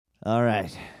All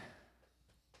right.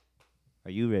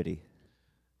 Are you ready?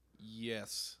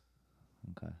 Yes.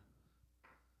 Okay.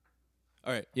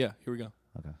 All right. Yeah, here we go.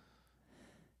 Okay.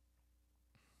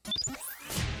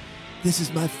 This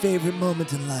is my favorite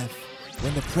moment in life,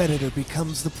 when the predator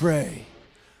becomes the prey.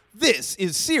 This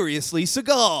is Seriously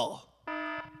Seagal.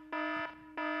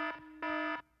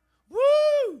 Woo!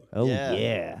 Oh, Yeah.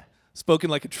 yeah. Spoken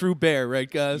like a true bear, right,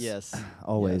 guys? Yes.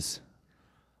 Always.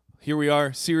 Here we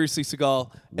are, Seriously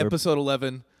Seagal, We're- episode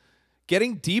 11.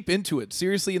 Getting deep into it.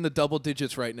 Seriously in the double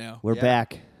digits right now. We're Yeah.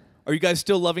 back. Are you guys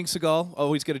still loving Seagal?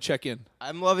 Always got to check in.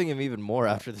 I'm loving him even more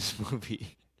after this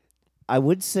movie. I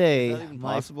would say Is that even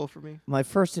possible for me? my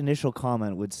first initial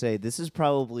comment would say this is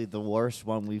probably the worst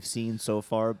one we've seen so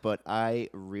far, but I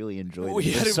really enjoyed it.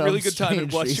 We for had a some really good time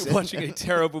strange reason. watching a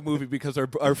terrible movie because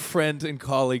our friend and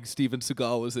colleague Steven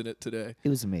Seagal was in it today. It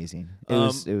was amazing. It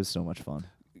was so much fun.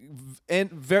 And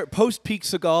post-peak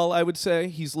Seagal, I would say.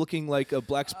 He's looking like a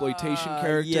blaxploitation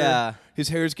character. yeah. His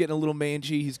hair's getting a little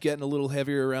mangy. He's getting a little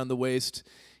heavier around the waist.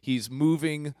 He's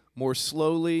moving more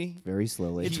slowly. Very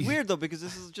slowly. It's weird though because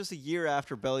this is just a year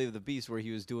after Belly of the Beast, where he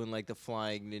was doing like the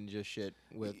flying ninja shit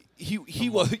with. He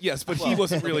was yes, but he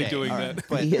wasn't really okay, doing all that. right.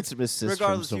 But he had some assist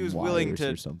regardless, from he some was willing wires to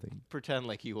or something. pretend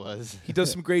like he was. He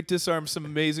does some great disarms, some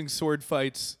amazing sword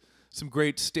fights, some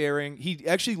great staring. He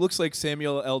actually looks like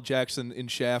Samuel L. Jackson in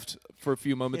Shaft for a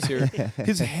few moments here.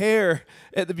 His hair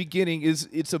at the beginning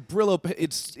it's a Brillo.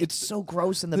 It's So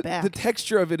gross in the back. The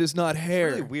texture of it is not hair.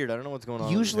 It's really weird. I don't know what's going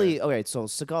on. Usually, okay, so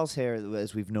Seagal's hair,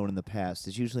 as we've known in the past,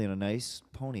 is usually in a nice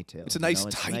ponytail. It's a you nice know?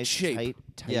 tight shape.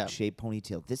 Tight Yeah. shape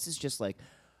ponytail. This is just like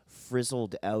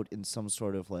frizzled out in some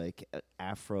sort of like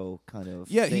afro kind of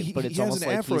Yeah, thing, he- but he it's has almost an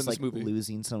like afro he's in this like movie.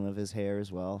 losing some of his hair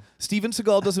as well. Steven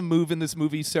Seagal does a move in this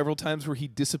movie several times where he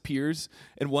disappears,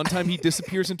 and one time he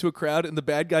disappears into a crowd, and the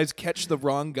bad guys catch the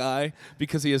wrong guy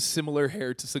because he has similar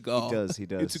hair to Seagal. He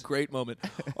does. It's a great moment.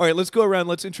 All right, let's go around.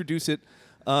 Let's introduce it.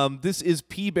 This is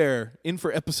P-Bear, in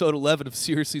for episode 11 of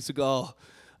Seriously Seagal,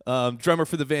 drummer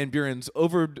for the Van Burens.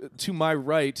 Over to my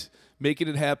right, making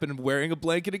it happen and wearing a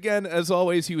blanket again. As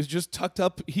always, he was just tucked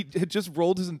up. He had just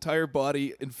rolled his entire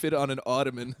body and fit on an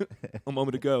ottoman a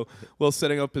moment ago while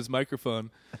setting up his microphone.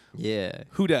 Yeah.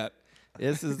 Who dat?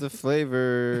 This is the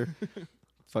flavor.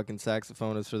 Fucking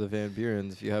saxophonist for the Van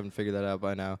Burens. If you haven't figured that out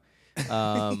by now.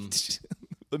 No,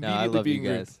 Immediately I love you being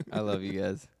rude. guys. I love you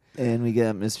guys. And we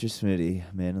got Mr. Smitty,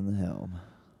 man in the helm.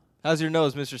 How's your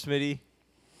nose, Mr. Smitty?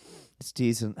 It's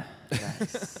decent.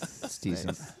 It's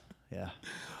decent. Yeah.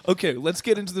 Okay, let's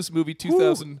get into this movie.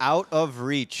 2000, Out of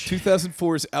reach.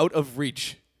 2004 is Out of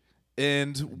Reach.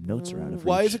 And Notes are out of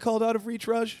why reach. is it called Out of Reach,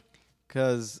 Raj?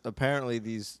 Because apparently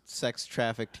these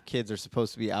sex-trafficked kids are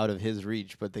supposed to be out of his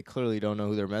reach, but they clearly don't know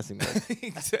who they're messing with.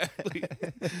 Exactly.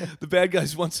 The bad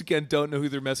guys, once again, don't know who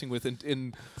they're messing with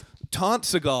and taunt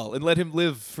Seagal and let him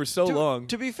live for so long.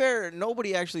 To be fair,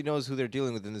 nobody actually knows who they're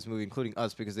dealing with in this movie, including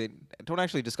us, because they don't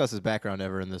actually discuss his background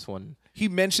ever in this one. He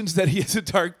mentions that he has a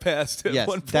dark past at Yes,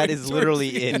 one point. that is towards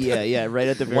literally the it. end. Yeah, right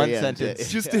at the very One end. sentence.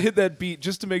 Just to hit that beat,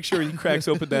 just to make sure he cracks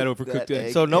open that overcooked That egg.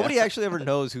 egg. So nobody actually ever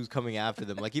knows who's coming after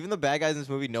them. Like even the bad guys in this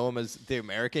movie know him as the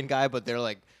American guy, but they're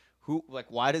like, who? Like,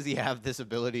 why does he have this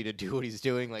ability to do what he's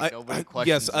doing? Like nobody questions.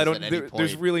 yes, I this don't. At any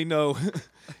There's point. really no.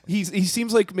 He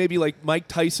seems like maybe like Mike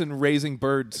Tyson raising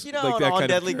birds. You know, like that on kind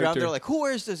Deadly of Ground, character. they're like, "Who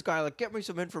is this guy? Like, get me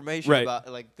some information Right.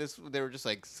 about like this." They were just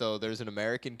like, "So there's an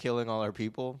American killing all our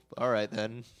people. All right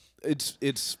then."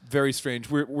 It's very strange.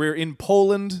 We're in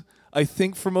Poland, I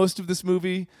think, for most of this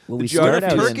movie. Well, The we geography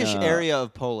start out is- in, Turkish area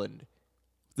of Poland.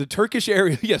 The Turkish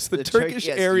area, yes, the Turkish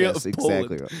area of exactly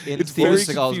Poland. right. In It's Steven very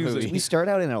Seagal's confusing. movie. We start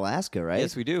out in Alaska, right?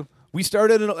 Yes, we do. We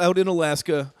started out in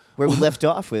Alaska. Where we left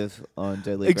off with on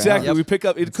Deadly Exactly. Ground. We pick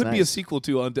up. It That's could be a nice. sequel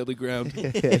to On Deadly Ground.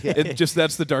 It just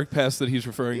that's the dark past that he's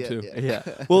referring to. Yeah.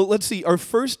 Well, let's see. Our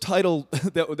first title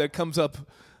that comes up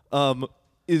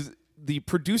is the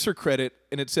producer credit,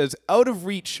 and it says "Out of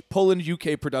Reach, Poland,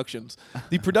 UK Productions."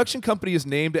 The production company is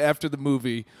named after the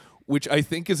movie, which I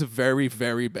think is a very,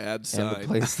 very bad And sign. the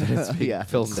place that it's being Yeah,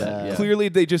 filmed it's, at. Yeah. Clearly,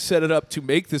 they just set it up to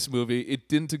make this movie. It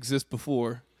didn't exist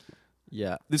before.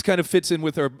 Yeah. This kind of fits in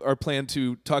with our plan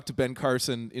to talk to Ben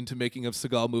Carson into making a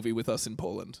Seagal movie with us in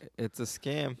Poland. It's a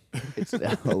scam. It's a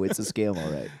scam, all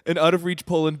right. An Out of Reach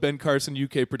Poland, Ben Carson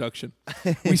UK production.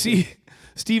 We see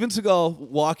Steven Seagal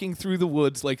walking through the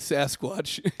woods like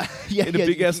Sasquatch Yeah, in a yeah,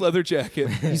 big ass leather jacket.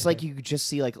 He's like, you could just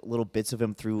see like little bits of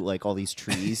him through like all these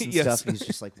trees and Yes. stuff. And he's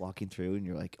just like walking through, and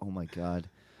you're like, oh my god,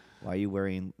 why are you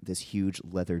wearing this huge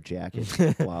leather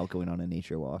jacket while going on a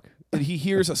nature walk? And he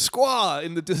hears a squaw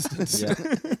in the distance. Yeah.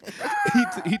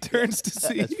 he turns to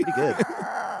see. That's pretty good.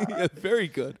 Yeah, very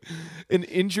good. An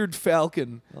injured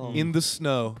falcon in the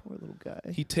snow. Poor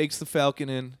He takes the Falcon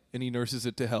in and he nurses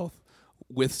it to health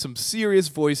with some serious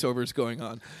voiceovers going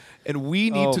on. And we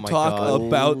need Oh to my talk God.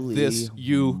 about Holy this,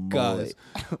 you moly. guys.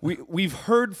 We've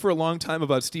heard for a long time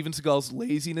about Steven Seagal's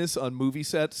laziness on movie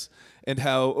sets and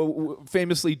how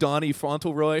famously Donnie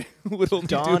Fauntleroy would only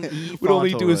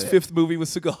do his Fauntleroy. 5th movie with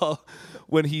Seagal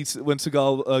when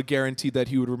Seagal guaranteed that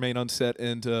he would remain on set,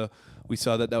 and we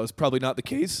saw that was probably not the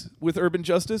case with Urban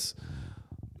Justice.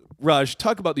 Raj,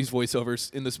 talk about these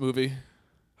voiceovers in this movie.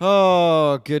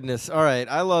 Oh, goodness. All right.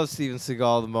 I love Steven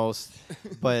Seagal the most,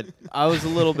 but I was a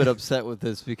little bit upset with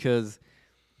this because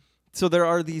so there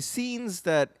are these scenes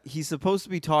that he's supposed to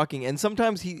be talking, and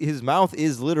sometimes his mouth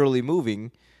is literally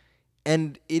moving,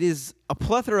 and it is a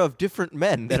plethora of different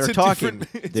men that It's are a talking.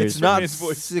 different- it's a It's different not man's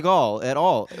voice. Seagal at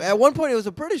all. At one point, it was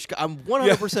a British guy. I'm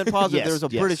 100% positive Yes, there was a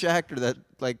yes. British actor that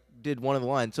did one of the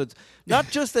lines. So it's not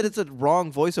just that it's a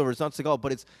wrong voiceover. It's not Seagal,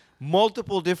 but it's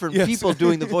multiple different Yes. people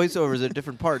doing the voiceovers at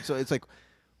different parts. So it's like,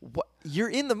 what, you're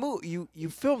in the movie. You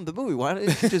filmed the movie. Why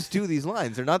don't you just do these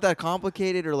lines? They're not that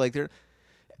complicated, or they're.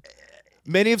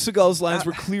 Many of Seagal's lines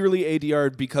were clearly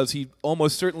ADR'd because he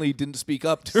almost certainly didn't speak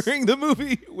up during the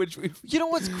movie, which we've You know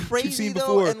what's crazy seen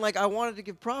though, before. and I wanted to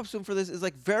give props to him for this. Is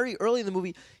very early in the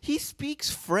movie, he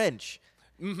speaks French,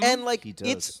 and He does.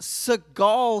 it's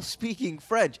Seagal speaking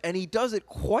French, and he does it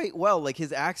quite well.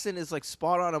 His accent is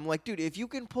spot on. I'm like, dude, if you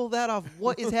can pull that off,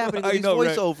 what is happening with I these know,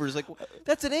 right? voiceovers?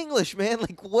 That's in English, man.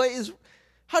 What is?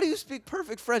 How do you speak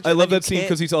perfect French? I and love then you that scene can't-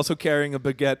 because he's also carrying a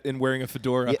baguette and wearing a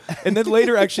fedora. And then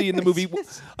later, actually, in the movie,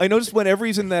 I noticed whenever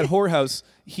he's in that whorehouse,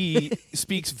 he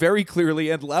speaks very clearly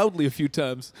and loudly a few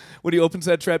times. When he opens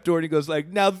that trap door and he goes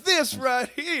now this right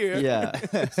here. Yeah.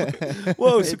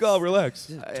 Whoa, Seagal, relax.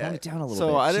 Tone it down a little So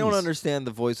bit. I don't Jeez. understand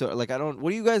the voiceover. I don't.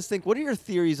 What do you guys think? What are your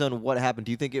theories on what happened?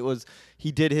 Do you think it was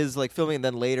he did his filming and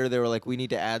then later they were we need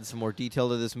to add some more detail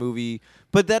to this movie?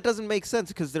 But that doesn't make sense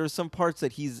because there are some parts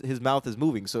that his mouth is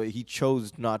moving, so he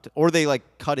chose not to, or they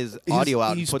cut his audio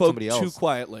out He and put spoke somebody else. too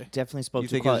quietly. Definitely spoke You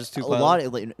too think it was quiet. just too A quiet?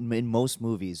 lot of, in most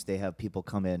movies, they have people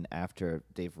come in after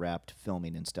they've wrapped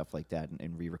filming and stuff like that,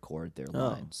 and re-record their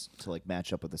lines to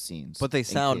match up with the scenes. But they in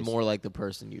sound case. more like the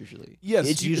person usually. Yes,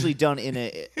 It's usually done in a.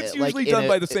 It's like usually in done a-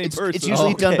 by the same it's person.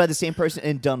 usually done Okay. by the same person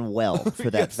and done well for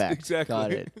that Yes, fact. exactly.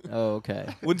 Got it. Oh,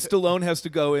 okay. When Stallone has to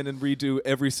go in and redo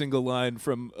every single line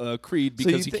from Creed So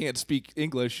because you he thi- can't speak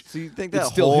English. So you think It's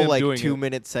that still him whole doing it.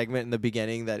 2-minute segment in the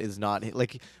beginning that is not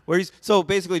where he's so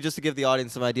basically just to give the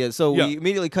audience some ideas. So Yeah. we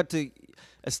immediately cut to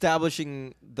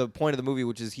establishing the point of the movie,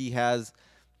 which is he has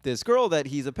this girl that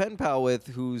he's a pen pal with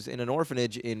who's in an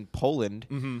orphanage in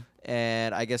Poland.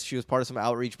 And I guess she was part of some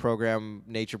outreach program,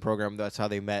 nature program. That's how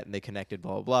they met and they connected,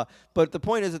 blah, blah, blah. But the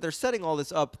point is that they're setting all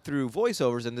this up through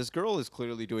voiceovers, and this girl is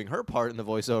clearly doing her part in the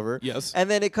voiceover. Yes. And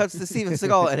then it cuts to Steven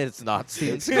Seagal, and it's not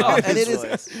Steven It's Seagal. not And his it is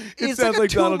voice. It it's sounds like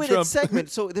like a Donald 2-minute Trump. segment.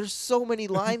 So there's so many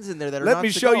lines in there that are Let not me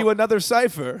show Seagal. you another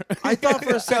cipher. I thought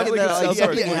for a second like that a South Park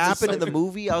something voice. happened in the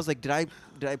movie. I was like, did I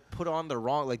put on the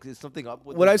wrong? Is something up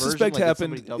with What the I version? suspect Did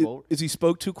happened somebody dub over? is he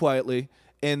spoke too quietly,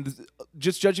 and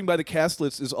just judging by the cast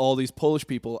list, is all these Polish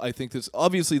people. I think this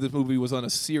obviously this movie was on a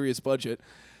serious budget,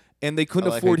 and they couldn't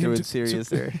I like afford how you him threw to it serious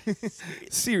there.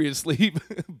 seriously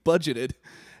budgeted,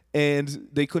 and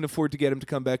they couldn't afford to get him to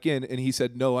come back in. And he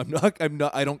said, "No, I'm not.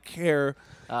 I don't care."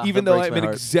 Even that though breaks I'm my an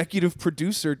heart. executive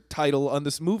producer title on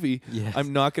this movie, Yes.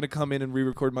 I'm not going to come in and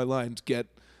re-record my lines. Get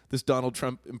this Donald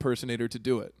Trump impersonator to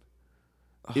do it.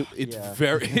 It's yeah.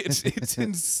 very it's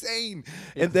insane.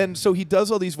 And then so he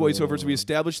does all these voiceovers. We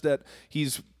established that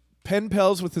he's pen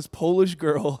pals with this Polish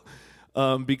girl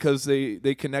because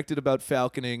they connected about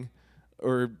falconing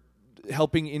or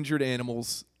helping injured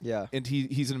animals. Yeah. And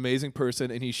he's an amazing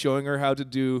person, and he's showing her how to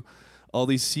do all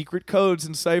these secret codes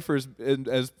and ciphers. And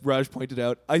as Raj pointed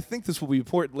out, I think this will be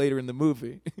important later in the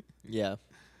movie. Yeah.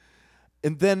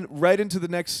 And then right into the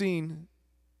next scene,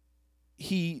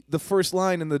 the first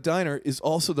line in the diner is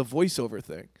also the voiceover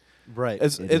thing, Right.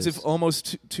 as It if is.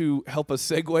 almost to help us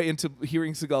segue into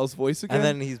hearing Seagal's voice again. and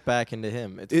then he's back into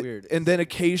him. It's weird. And then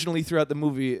occasionally throughout the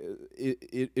movie,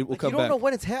 it will come you don't back. know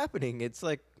when it's happening. It's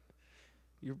like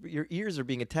your ears are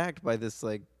being attacked by this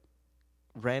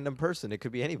random person. It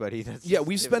could be anybody. That's Yeah,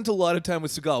 we've spent a lot of time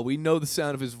with Seagal. We know the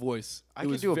sound of his voice. I It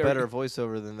could was do a very- better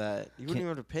voiceover than that. You wouldn't Can- even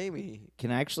have to pay me.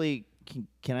 Can I actually?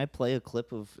 Can I play a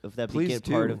clip of that Please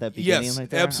part do. of that beginning Yes, right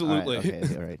there? absolutely. All right,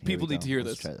 okay, all right, here People we need go. to hear Let's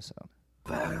this. try this out.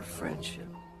 Our friendship.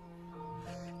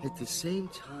 At the same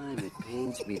time, it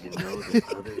pains me to know that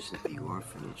others at the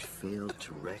orphanage failed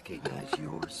to recognize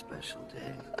your special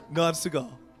day. Not Seagal.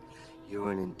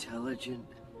 You're an intelligent,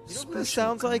 You know special what this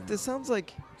sounds like? girl. This sounds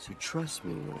like So trust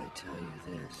me when I tell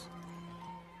you this.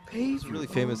 Pave a really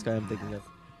your famous own guy I'm thinking path of.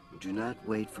 and Do not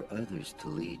wait for others to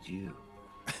lead you.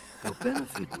 You'll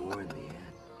benefit more in the end.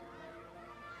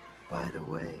 By the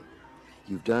way,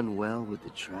 you've done well with the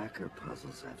tracker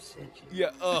puzzles I've sent you. Yeah.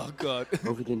 Oh God.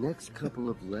 Over the next couple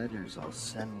of letters, I'll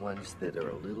send ones that are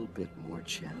a little bit more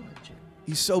challenging.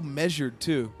 He's so measured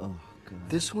too. Oh god.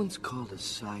 This one's called a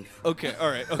cipher. Okay. All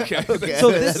right. Okay.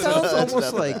 So this sounds That's almost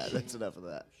enough of like, that. That's enough of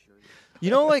that. you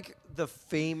know, like the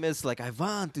famous, like, I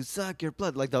want to suck your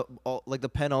blood, like the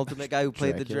penultimate guy who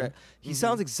played Dracula? the He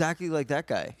sounds exactly like that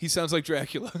guy. He sounds like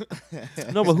Dracula.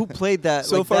 No, but who played that?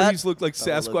 So like far, that, he's looked like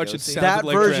Sasquatch and Lugosi. sounded That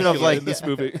like version of, Dracula like- in this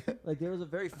movie. like there was a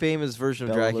very famous version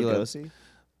of Bela Dracula. Lugosi?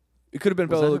 It could have been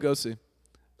Was Bela that Lugosi.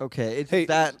 Okay, it's Hey,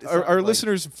 that. it our sounds like-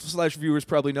 listeners / viewers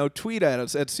probably know. Tweet at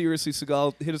us at Seriously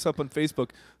Seagal. Hit us up on Facebook.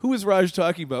 Who is Raj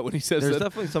talking about when he says There's that?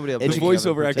 definitely somebody up The there.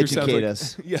 voiceover actor sounds Educate like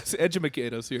us. yes,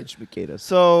 educate us here. Educate us.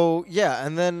 So yeah,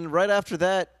 and then right after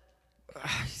that,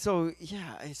 so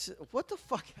yeah, what the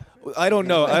fuck happened? I don't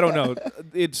know.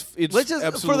 It's Let's just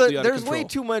absolutely out of there's way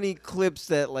control. too many clips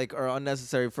that like are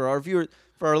unnecessary for our viewers,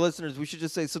 for our listeners. We should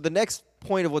just say, so the next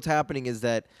point of what's happening is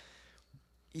that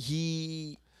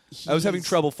I was having he's-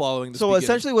 trouble following this. So beginning.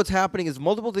 essentially, what's happening is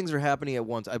multiple things are happening at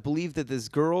once. I believe that this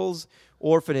girls'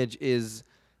 orphanage is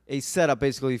a setup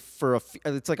basically for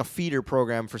it's like a feeder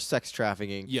program for sex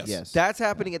trafficking. yes. Yes. That's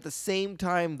happening at the same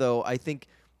time, though. I think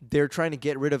they're trying to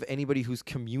get rid of anybody who's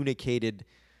communicated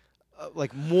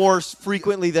like more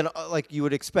frequently than like you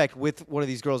would expect with one of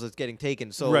these girls that's getting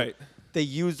taken. So Right. they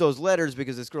use those letters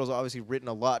because this girl's obviously written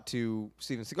a lot to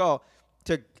Steven Seagal.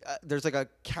 There's like a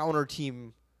counter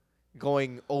team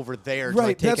going over there to Right.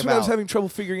 like, take That's him what I was out. having trouble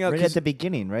figuring out. Right 'cause at the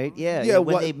beginning, right? Yeah. Yeah,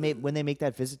 When what- they make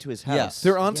that visit to his Yeah. house.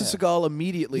 They're onto Yeah. Seagal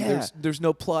immediately. Yeah. There's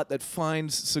no plot that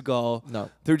finds Seagal. No.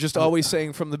 They're just always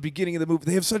saying from the beginning of the movie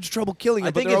they have such trouble killing him.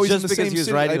 I but think they're it's always just in the because same he was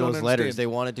city. I writing don't those letters. understand. They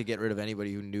wanted to get rid of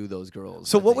anybody who knew those girls.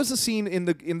 So I what think. was the scene in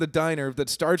the diner that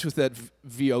starts with that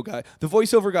VO guy? The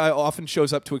voiceover guy often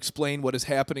shows up to explain what is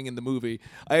happening in the movie.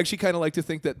 I actually kind of like to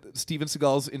think that Steven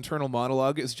Seagal's internal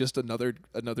monologue is just another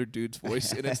dude's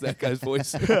voice, and it's that guy's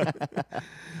voice. Yeah,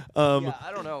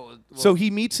 I don't know. So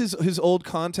he meets his old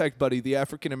contact buddy, the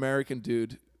African American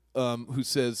dude, who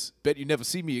says, "Bet you never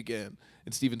see me again."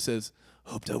 And Steven says,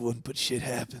 "Hoped I wouldn't, but shit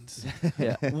happens."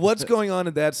 yeah. What's going on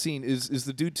in that scene is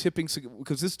the dude tipping,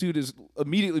 because this dude is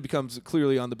immediately becomes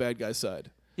clearly on the bad guy's side.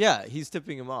 Yeah, he's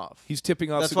tipping him off. He's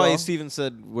tipping off That's Seagal. why Steven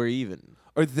said we're even.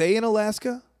 Are they in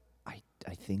Alaska?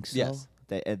 I think so. Yes.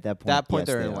 At that point. That point, yes,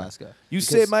 they're they in are. Alaska. You Because-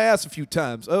 saved my ass a few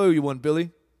times. Oh, you won,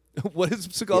 Billy. What is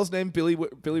Seagal's name? Billy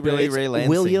Billy Ray. Ray Lansing.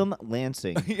 William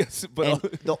Lansing. Yes, but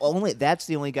And that's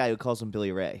the only guy who calls him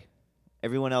Billy Ray.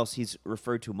 Everyone else he's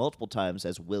referred to multiple times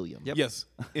as William. Yep. yes,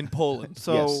 in Poland.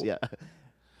 So Yes, yeah.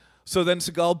 So then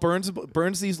Seagal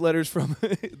burns these letters from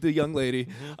the young lady.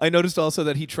 I noticed also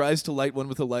that he tries to light one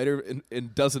with a lighter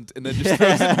and doesn't, and then just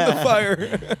throws it in the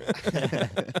fire.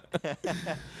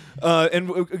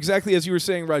 Exactly as you were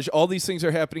saying, Raj, all these things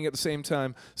are happening at the same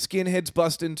time. Skinheads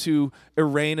bust into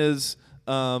Irena's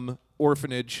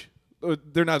orphanage.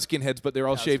 They're not skinheads, but they're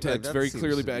all shaved right. heads, That very seems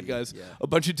clearly to bad be- guys. yeah. A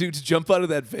bunch of dudes jump out of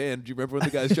that van. Do you remember when the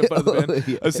guys jump out of the van?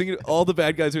 Yeah. I was thinking all the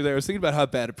bad guys are there. I was thinking about how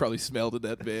bad it probably smelled in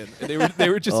that van, and they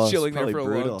were just Oh, it's chilling there for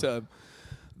probably a long brutal. time.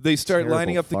 They start Terrible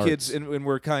lining up the kids, farts. and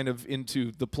we're kind of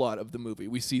into the plot of the movie.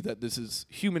 We see that this is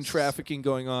human trafficking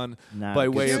going on Not by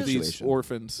a way good of these situation.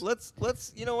 orphans.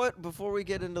 let's you know what? Before we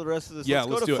get into the rest of this, Yeah, let's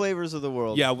let's go do to it. flavors of the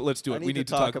world. Yeah, well, let's do I it. We need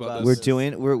to talk about about this. We're this.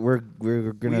 doing. We're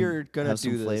gonna. We're gonna have do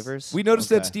some this. flavors. We noticed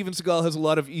that Okay. Steven Seagal has a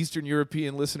lot of Eastern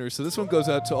European listeners, so this one goes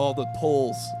out to all the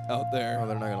Poles out Oh, there.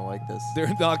 they're not gonna like this. They're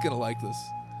not going to like this.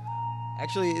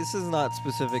 Actually, this is not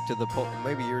specific to the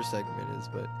maybe your segment is,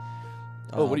 but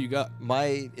Oh, what do you got?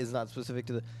 My is not specific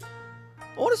to the.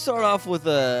 I want to start off with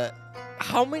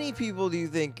how many people do you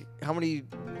think? How many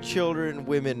children,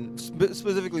 women,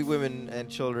 specifically women and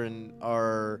children,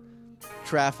 are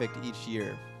trafficked each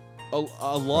year? A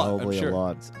lot, Probably I'm sure. a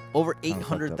lot. Over fucked up.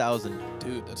 800,000,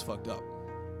 Dude, that's fucked up.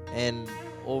 and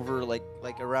over like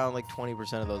around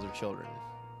 20% of those are children,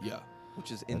 Yeah.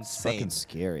 which is That's insane. fucking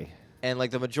scary. And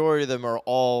like the majority of them are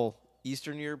all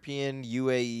Eastern European,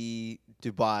 UAE,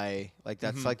 Dubai. Like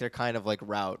that's like their kind of like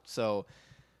route. So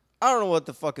I don't know what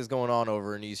the fuck is going on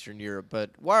over in Eastern Europe,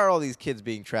 but why are all these kids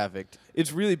being trafficked?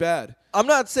 It's really bad. I'm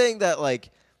not saying that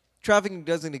like trafficking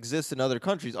doesn't exist in other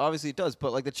countries. Obviously it does,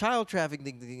 but like the child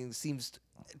trafficking thing seems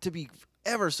to be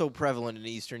ever so prevalent in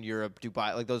Eastern Europe,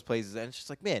 Dubai, like those places. And it's just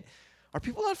like, man, are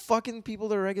people not fucking people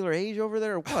their regular age over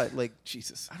there or what? Like,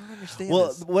 Jesus. I don't understand Well,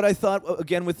 this. what I thought,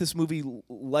 again, with this movie,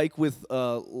 like with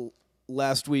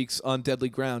last week's On Deadly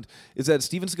Ground, is that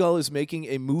Steven Seagal is making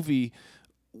a movie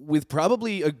with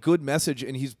probably a good message,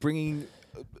 and he's bringing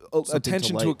Something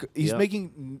to light. he's Yeah.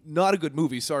 making not a good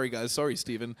movie. Sorry guys, sorry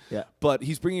Steven. Yeah. But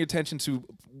he's bringing attention to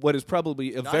what is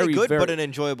probably a Not very a good, very but an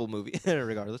enjoyable movie,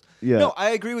 regardless. Yeah. No,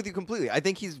 I agree with you completely. I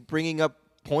think he's bringing up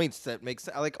points that make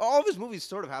sense. Like all of his movies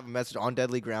sort of have a message. On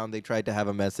Deadly Ground, they tried to have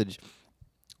a message.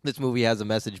 This movie has a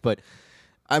message, but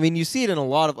I mean, you see it in a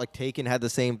lot of like Taken had the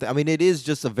same thing. I mean, it is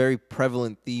just a very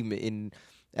prevalent theme in.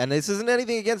 And this isn't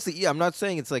anything against the. I'm not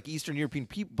saying it's like Eastern European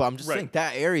people, but I'm just Right. saying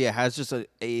that area has just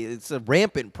it's a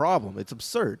rampant problem. It's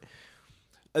absurd.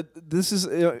 this is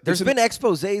There's been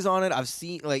exposés on it. I've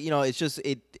seen it's just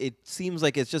it seems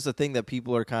like it's just a thing that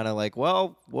people are kind of like,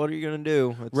 well, what are you gonna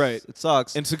do? Right. It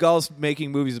sucks. and Seagal's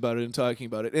making movies about it and talking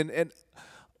about it. And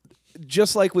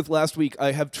just like with last week,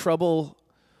 I have trouble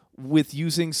with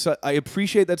using. I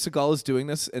appreciate that Seagal is doing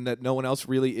this and that no one else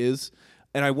really is.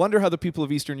 And I wonder how the people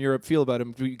of Eastern Europe feel about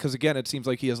him because, again, it seems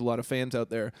like he has a lot of fans out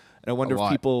there. And I wonder if lot.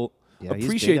 people Yeah, he's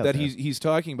appreciate big out that there. he's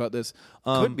talking about this.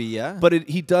 Could be, yeah. But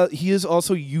he is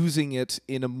also using it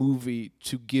in a movie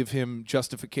to give him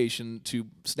justification to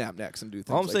snap necks and do things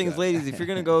All I'm like saying that. is, ladies, if you're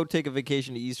gonna go take a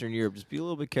vacation to Eastern Europe, just be a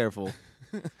little bit careful.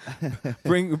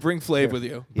 Bring Flav with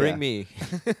you. Bring Yeah. me.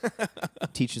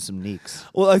 Teach you some neeks.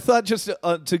 Well, I thought just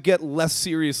to get less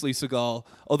seriously Seagal,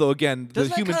 although again the Doesn't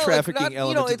that human kinda, trafficking like, not,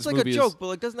 element of it's this like movie a joke, is but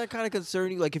like, doesn't that kind of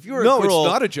concern you? Like, if you were no, a girl,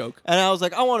 it's not a joke. and I was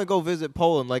like, I want to go visit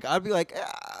Poland, like, I'd be like,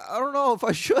 I don't know if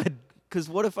I should, because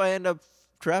what if I end up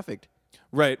trafficked?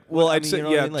 Right. Well, I I'd mean, say you know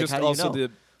what I yeah. mean? Like, Just how do you also know?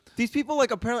 the These people,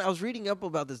 like, apparently, I was reading up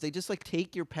about this. They just like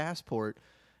take your passport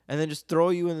and then just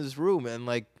throw you in this room and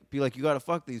like be like, you got to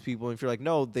fuck these people. And if you're like,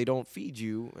 no, they don't feed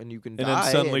you, and you can and die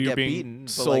then suddenly and you're get being beaten,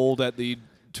 but, like, sold at the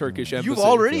Turkish embassy. you've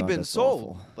already God, been that's sold.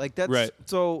 awful. Like that's Right.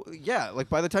 so yeah. Like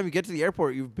by the time you get to the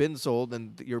airport, you've been sold,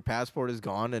 and your passport is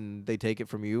gone, and they take it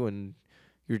from you, and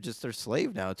you're just their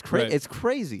slave now. It's crazy. Right. It's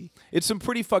crazy. It's some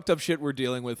pretty fucked up shit we're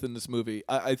dealing with in this movie.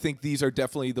 I think these are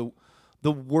definitely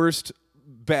the worst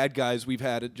bad guys we've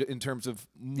had in terms of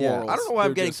morals. I don't know why I'm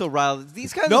They're getting just- so riled.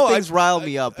 These kinds No, of things rile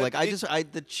me up. I-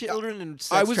 Like the children and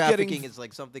sex was trafficking getting- is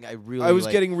like something I really. I was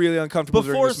like, getting really uncomfortable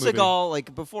during before this movie. Seagal,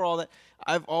 like before all that.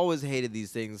 I've always hated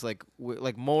these things, like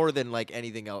like more than like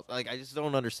anything else. Like I just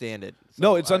don't understand it.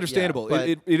 No, So, it's yeah, understandable. but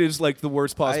It is like the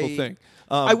worst possible I- thing.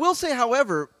 I will say,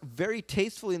 however, very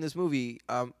tastefully in this movie,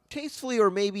 tastefully, or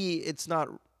maybe it's not,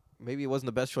 maybe it wasn't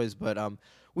the best choice, but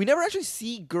we never actually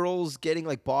see girls getting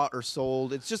like bought or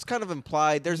sold. It's just kind of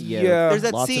implied. There's Yeah. there's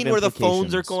that Lots of scene where the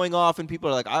phones are implications. going off and people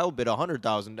are like, "I'll bid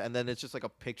 100,000," and then it's just like a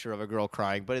picture of a girl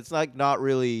crying, but it's like not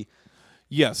really.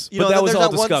 Yes, You but know, that then was there's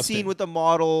all that one disgusting. scene with the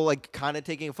model like kind of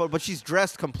taking a photo, but she's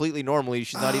dressed completely normally.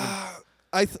 She's not even.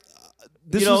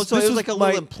 This You know, was, so this it was like a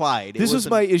little my- implied. It This was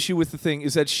wasn't- my issue with the thing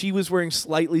is that she was wearing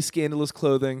slightly scandalous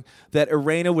clothing. That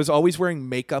Irena was always wearing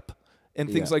makeup and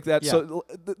things Yeah. like that. Yeah. So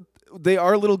they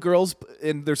are little girls,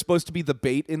 and they're supposed to be the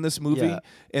bait in this movie. Yeah.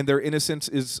 And their innocence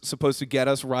is supposed to get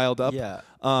us riled up. Yeah.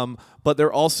 But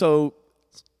they're also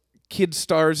kid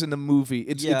stars in the movie.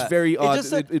 It's very odd. It,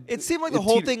 just, like, it seemed like the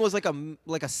whole te- thing was like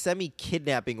a semi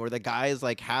kidnapping where the guy is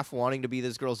like half wanting to be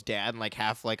this girl's dad and like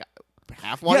half wanting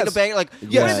Yes. to bang. Like Yeah, you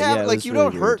didn't have yeah, it like was you really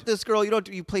don't hurt weird. this girl.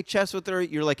 You play chess with her.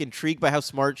 You're like intrigued by how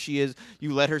smart she is.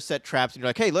 You let her set traps and you're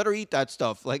like, hey, let her eat that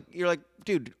stuff. Like you're like,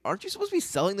 dude, aren't you supposed to be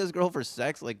selling this girl for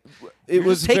sex? Like you're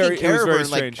was just taking very- it care was of her very and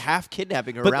strange. like half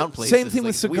kidnapping her But around the places. same thing Like,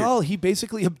 with it's weird. Seagal. He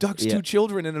basically abducts Yeah. two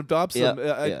children and adopts Yeah,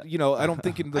 them. yeah. I don't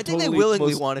think in the I think they totally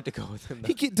willingly most- wanted to go with him.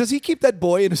 though. Does he keep that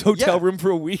boy in his hotel Yeah. room for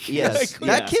a week? Yes. Like,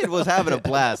 That kid was having a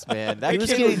blast, man. That He was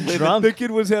kid getting living- drunk. The kid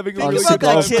was having a Think really on about that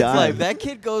Seagal's good kid's time. dime. life. That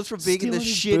kid goes from being in Stealing this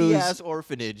his shitty booze. ass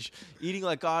orphanage, eating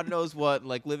like God knows what, and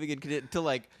like living in to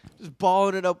like just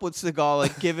balling it up with Seagal,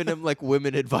 like giving him like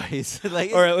women advice.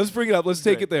 Like, All right, let's bring it up. Let's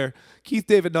take it there. Keith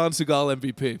David, non-Seagal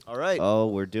MVP. all right. Oh,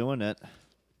 we're doing it.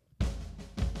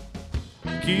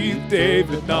 Keith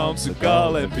David,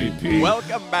 non-Seagal MVP.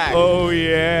 Welcome back. Oh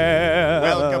yeah.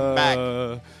 Welcome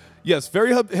back. Yes,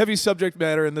 very heavy subject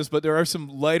matter in this, but there are some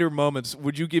lighter moments.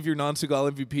 Would you give your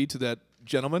non-Seagal MVP to that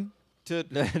gentleman, to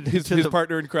his to the,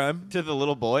 partner in crime? to the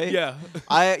little boy. Yeah.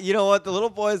 You know what? The little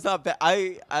boy is not bad.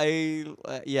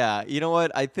 Yeah. You know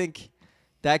what? I think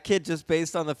that kid, just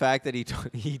based on the fact that he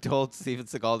told Steven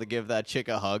Seagal to give that chick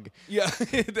a hug. Yeah,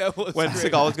 that was When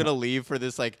great. Seagal was gonna leave for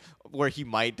this like where he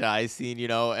might die scene, you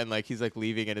know, and like he's like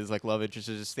leaving and his like love interest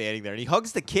is just standing there and he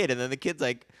hugs the kid and then the kid's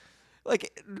like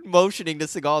like motioning to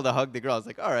Seagal to hug the girl. I was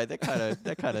like, all right, that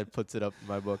kind of puts it up in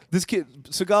my book. This kid,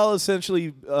 Seagal, essentially,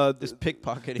 This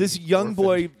pickpocketing. this young orphan.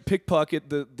 boy pickpocket,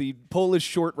 the Polish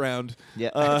short round,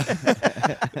 Yeah.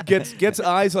 gets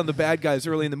eyes on the bad guys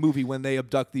early in the movie when they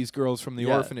abduct these girls from the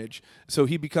Yeah. orphanage. So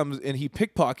he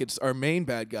pickpockets our main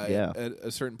bad guy Yeah. at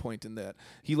a certain point in that.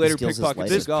 He later steals his pickpockets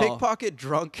This Seagal. pickpocket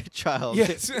drunk child,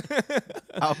 Yes.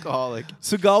 alcoholic.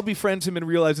 Seagal befriends him and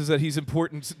realizes that he's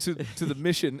important to the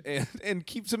mission and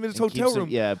keeps him in his And hotel keeps him- room.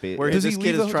 yeah. Where Does this he kid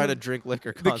leave is the trying to hotel- drink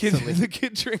liquor The kid, constantly. the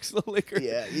kid drinks the liquor.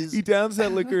 Yeah, he's- He downs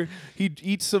that liquor. He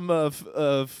eats some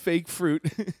fake fruit,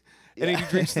 and then he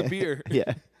drinks the beer.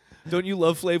 Yeah. Don't you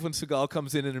love Flav when Seagal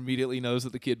comes in and immediately knows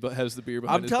that the kid has the beer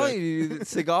behind I'm his telling back? you,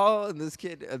 Seagal and this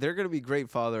kid, they're gonna be great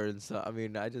father and son. I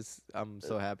mean, I'm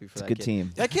so happy for It's a that good kid.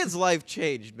 team. That kid's life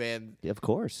changed, man. Yeah, of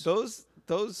course.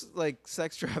 Those like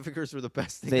sex traffickers were the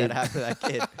best thing They- that happened to that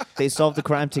kid. They solved the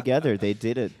crime together. They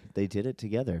did it. They did it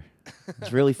together.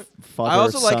 It's really father I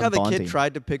also like son how the bonding. kid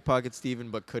tried to pickpocket Steven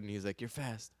but couldn't. He's like, "You're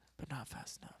fast, but not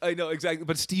fast enough." I know exactly,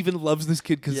 but Steven loves this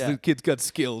kid because Yeah. the kid's got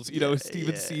skills. You know, Yeah,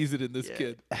 Steven yeah, sees it in this yeah.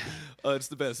 kid. It's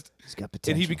the best. He's got And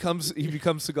potential. he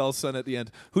becomes Seagal's son at the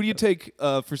end. Who do you take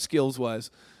for skills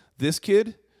wise? This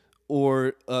kid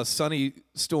or Sonny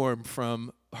Storm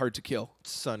from Hard to Kill?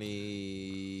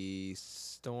 Sonny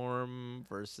Storm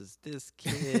versus this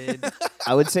kid.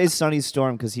 I would say Sonny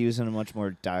Storm because he was in a much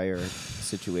more dire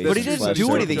situation. But he That's didn't true. do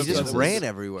Storm anything. He jumps just out ran the-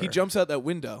 everywhere. He jumps out that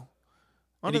window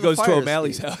and Under he the goes to fire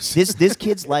O'Malley's escape. house. This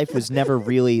kid's life was never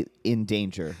really in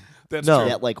danger. That's No. true.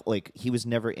 That like he was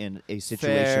never in a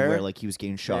situation Fair. where like he was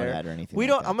getting shot Fair. at or anything. We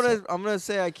like don't. that, I'm gonna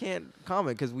say I can't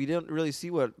comment because we didn't really see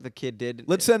what the kid did.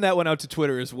 Let's send that one out to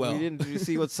Twitter as well. We didn't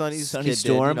see what Sonny's Sonny kid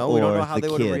Storm did. You know, we don't or know how the they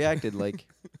would have kid? reacted. Like,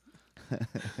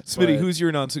 Smitty, but- who's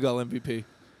your non-Seagal MVP?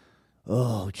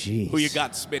 Oh, geez. Who you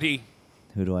got, Smitty?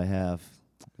 Who do I have?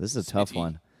 This is a tough Smitty.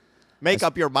 one. make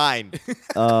up your mind.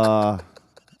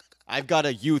 I've got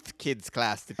a youth kids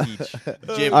class to teach.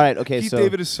 Jim. All right. Okay. Keith So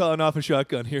David is sawing off a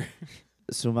shotgun here.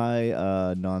 so my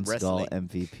non-Skull Wrestling.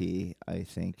 MVP I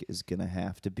think is gonna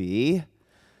have to be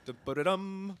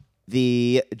Da-ba-da-dum.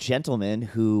 the gentleman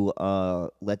who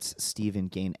lets Steven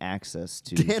gain access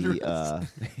to Dan the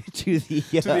to the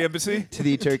To the embassy? to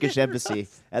the Turkish embassy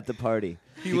at the party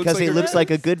He looks because like he a- looks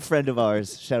like a good friend of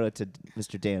ours. Shout out to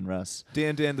Mr. Dan Russ.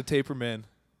 Dan the Taper Man.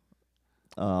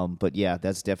 But yeah,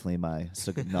 that's definitely my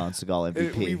non-Seagal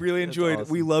MVP. We really That's enjoyed.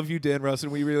 awesome. We love you, Dan Russ,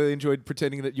 and we really enjoyed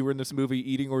pretending that you were in this movie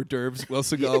eating hors d'oeuvres while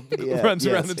Seagal Yeah, runs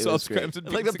yes, around and it solves was great. crimes.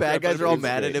 And Like beats the bad crap out guys of are all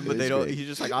everybody. mad at him, It but was they don't. great. He's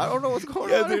just like, I don't know what's going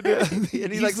Yeah, on. dude, here." yeah. and he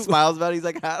He's like the- smiles about it. He's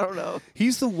like, I don't know.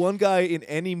 He's the one guy in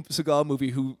any Seagal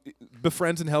movie who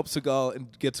befriends and helps Seagal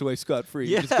and gets away scot free.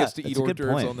 He just Yeah. get to That's eat a hors good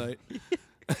d'oeuvres point. all night.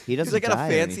 He doesn't He's like at a die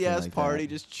or fancy anything ass like party, that.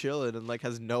 just chilling, and like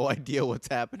has no idea what's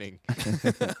happening.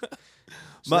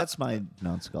 So that's my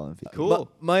non-Seagal MVP. Cool.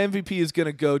 My MVP is going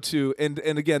to go to, and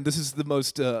again, this is the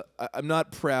most. I'm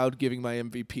not proud giving my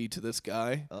MVP to this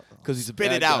guy because he's a Spit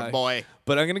bad it out, guy. boy.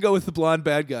 But I'm going to go with the blonde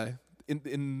bad guy.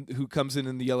 In who comes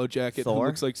in the yellow jacket, who Thor?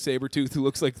 looks like Sabretooth, who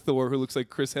looks like Thor, who looks like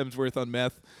Chris Hemsworth on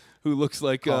meth, who looks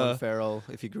like Colin Farrell,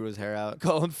 if he grew his hair out,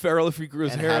 Colin Farrell if he grew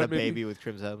his and hair had out. a maybe. baby with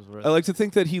Chris Hemsworth. I like to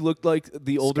think that he looked like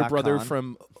the older Scott brother Conn.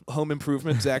 from Home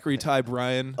Improvement, Zachary Ty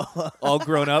Bryan, all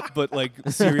grown up, but like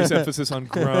serious emphasis on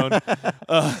grown.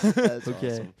 That's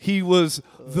Okay. awesome. He was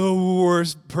the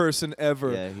worst person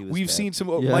ever. Yeah, he was We've bad. seen some.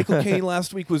 Yeah. Michael Caine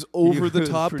last week was over the was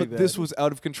top, pretty but this bad. was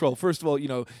out of control. First of all,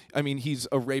 I mean, he's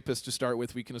a rapist to start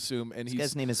with. We can assume, and This he's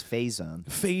guy's name is Faison.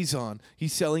 Faison.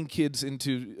 He's selling kids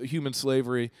into human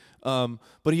slavery.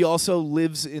 But he also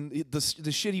lives in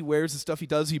the shit he wears, the stuff he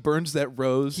does. He burns that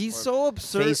rose. He's so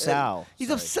absurd. Face Al. He's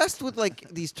Sorry. obsessed with like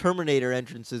these Terminator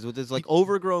entrances with his like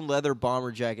overgrown leather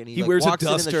bomber jacket. And he He like, wears a walks in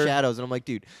the duster. shadows, and I'm like,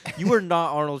 dude, you are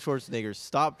not Arnold Schwarzenegger.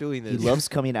 Stop doing He this. loves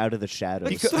coming out of the shadows.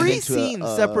 like Because- three into a, scenes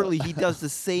separately. He does the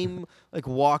same like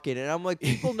walk in, and I'm like,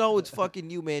 people know it's fucking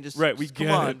you, man. Just Right, we just come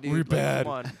get on, it. dude. We're Like, bad.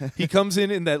 Come on. He comes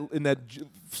in that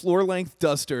floor length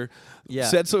duster, Yeah.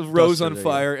 sets a rose Duster on there,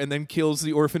 fire, and then kills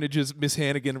the orphanage's Miss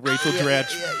Hannigan, Rachel Dratch.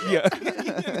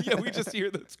 Yeah. We just hear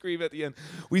the scream at the end.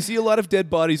 We see a lot of dead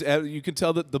bodies. You can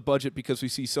tell that the budget because we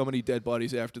see so many dead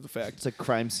bodies after the fact. It's like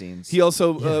crime scenes. He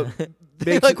also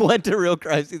They makes like went to real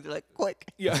crime scenes. They're like,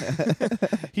 quick. yeah.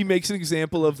 He makes an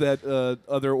example of that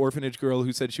other orphanage girl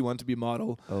who said she wanted to be a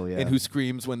model. Oh, yeah. And who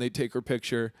screams when they take her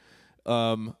picture.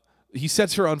 he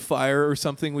sets her on fire or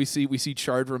something. We see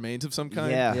charred remains of some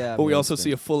kind. Yeah. Yeah, But we yeah, also it's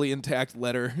see a fully intact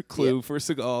letter clue for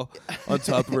Seagal on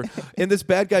top of her. And this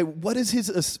bad guy, what is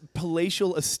his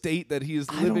palatial estate that he is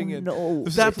living in? know.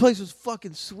 That place was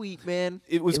fucking sweet, man.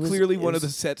 It was It was- clearly it one of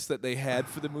was- the sets that they had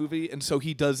for the movie, and so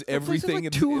he does That place had everything. like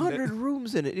in 200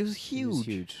 rooms in it. It was It huge. was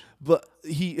huge. But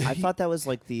I thought that was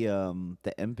like the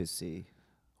embassy.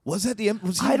 was that the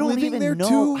was he I don't living even there know.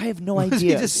 too? I have no Was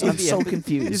he idea. just in I'm the so embassy?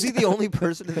 confused. Is he the only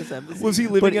person in this embassy? Was he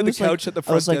But living it on the was like- couch at the I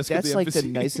front was like, desk of that's the like embassy? the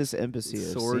nicest embassy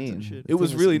I've Swords seen. and shit. It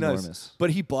was thing really enormous. nice.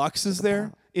 But he boxes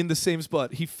there in the same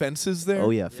spot. He fences there. Oh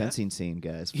yeah, fencing scene,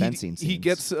 guys. Fencing scene. He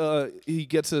gets a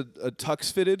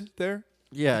tux fitted there,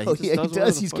 Yeah, he Oh just yeah, he whatever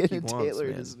does. the He's fuck getting he wants,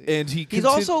 tailored. man. Isn't he? and he He's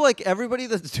also like everybody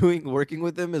that's working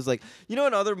with him is like, you know,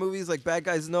 in other movies, like bad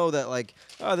guys know that like,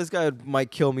 oh, this guy might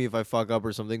kill me if I fuck up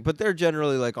or something, but they're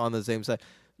generally like on the same side.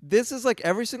 This is like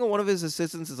every single one of his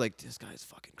assistants is like, this guy's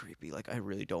fucking creepy. Like, I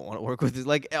really don't want to work with this.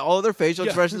 Like, all of their facial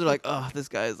expressions are like, oh, this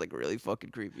guy is like really fucking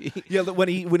creepy. Yeah, when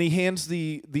he hands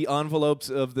the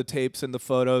envelopes of the tapes and the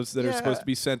photos that are supposed to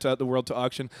be sent out the world to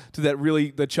auction to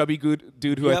the chubby good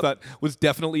dude who I Yep. thought was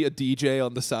definitely a DJ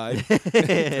on the side.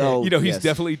 Oh, You know, he's yes,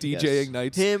 definitely yes. DJing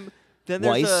nights. Him. Then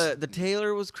there's Weiss. the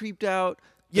tailor was creeped out.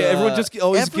 Yeah, everyone just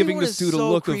always giving everyone this is dude a so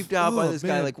look of, creeped out by "Oh, this guy.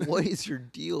 man." Like, what is your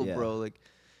deal, Yeah. bro? Like,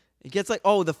 it gets like,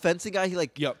 oh, the fencing guy. He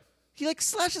like, Yep. he like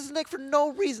slashes his neck for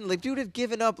no reason. Like, dude had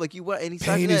given up. Like, you went and he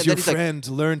slashed Pain his is neck, your and then he's like,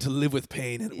 friend. Learn to live with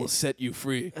pain, and it will set you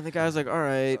free. and the guy's like, all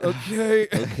right, Okay.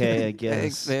 Okay, I guess.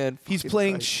 thanks, man. He's Fucking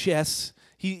playing Christ. chess.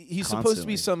 He's supposed to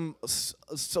be Constantly. some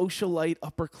socialite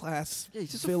upper class. Yeah,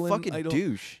 he's just villain. a fucking I don't-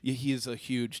 douche. Yeah, he is a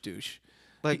huge douche.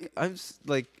 Like,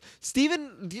 like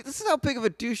Steven, this is how big of a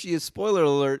douche he is. Spoiler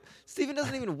alert: Steven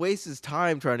doesn't even waste his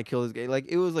time trying to kill this guy. Like,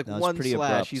 it was like No, it's one pretty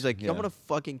slash. abrupt. He's like, Yeah. I'm gonna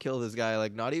fucking kill this guy.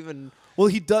 Like, not even. Well,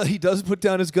 he does put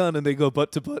down his gun, and they go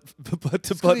butt to butt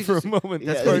he for a just- moment.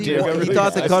 Yeah, That's they part do. he Really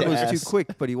thought the fast gun to was too ass. quick,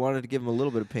 but he wanted to give him a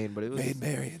little bit of pain. But it was Maid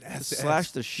Marian ass to slashed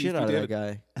ass. the shit Keith out of that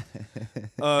David.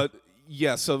 guy.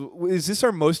 Yeah. So is this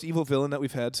our most evil villain that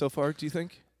we've had so far? Do you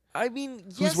think? I mean,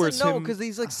 yes worse, and no, him- because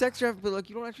he's like sex trafficked, but like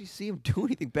you don't actually see him do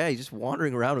anything bad. He's just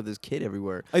wandering around with this kid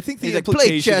everywhere. I think the He's like, "Play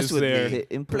implication chess is with there. me."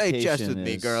 The implication Play chess with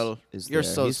me, is- girl. is You're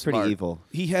there. so He's smart. pretty evil.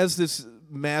 He has this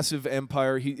massive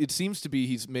empire. It seems to be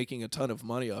he's making a ton of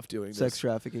money off doing Sex this,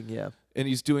 trafficking, yeah. and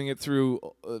he's doing it through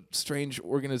strange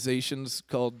organizations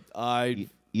called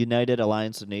United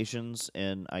Alliance of Nations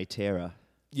and ITERA.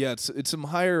 Yeah, it's some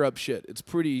higher up shit. It's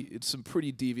some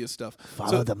pretty devious stuff.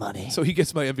 Follow the money. So he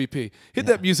gets my MVP. Hit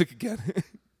that music again.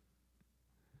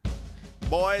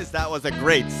 Boys, that was a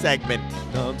great segment.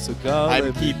 I'm Seagal.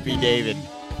 I'm Keith B. David.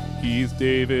 Keith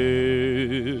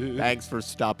David. Thanks for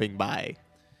stopping by.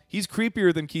 He's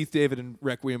creepier than Keith David in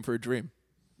Requiem for a Dream.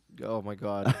 Oh my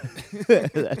god.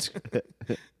 That's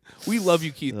We love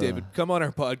you, Keith David. Come on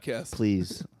our podcast.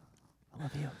 please. I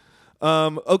love you.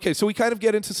 Okay, so we kind of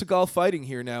get into Seagal fighting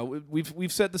here now.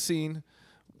 We've set the scene.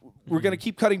 We're going to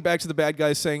keep cutting back to the bad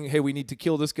guys saying, hey, we need to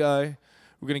kill this guy.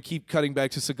 We're going to keep cutting back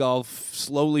to Seagal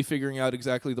slowly figuring out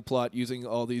exactly the plot using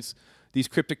all these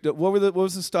cryptic... What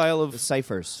was the style of... The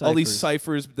ciphers. All these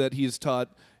ciphers that he has taught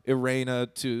Irena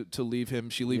to leave him.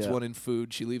 She leaves Yeah. one in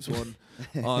food. She leaves one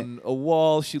on a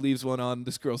wall. She leaves one on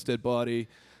this girl's dead body.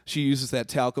 She uses that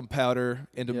talcum powder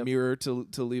and a Yep. mirror to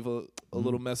leave a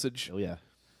little message. Oh yeah,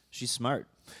 she's smart.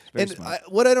 She's very And smart.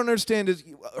 what I don't understand is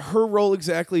her role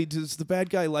exactly. Does the bad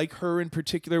guy like her in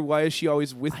particular? Why is she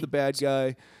always with the bad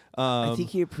guy? I think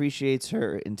he appreciates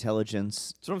her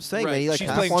intelligence. That's what I'm saying, Right. man. He like She's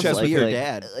half playing wants chess to with be her your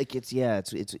dad. Like it's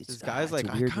This guy's it's like,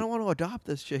 a I weird, kind of want to adopt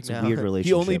this chick it's now. a weird he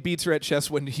relationship. only beats her at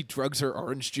chess when he drugs her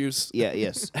orange juice. Yeah,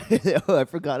 yes. Oh, I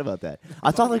forgot about that.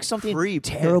 I thought like something creep.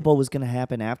 terrible was gonna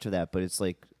happen after that, but it's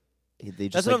like they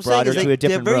just That's what like I'm brought saying. her Is to a they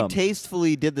different very room.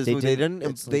 tastefully did this They movie. They didn't-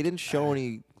 didn't. it's They like- didn't show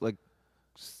any like.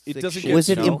 It sick doesn't shit. get Was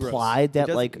it so gross. implied that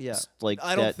doesn't- like yeah. like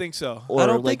I don't that, think so. or I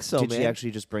don't like think so, did she man.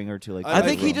 actually just bring her to like? I I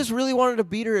think the he room? just really wanted to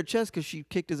beat her at chess because she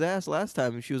kicked his ass last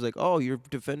time, and she was like, "Oh, you're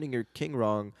defending your king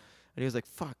wrong," and he was like,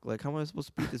 "Fuck! Like, how am I supposed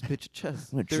to beat this bitch at chess?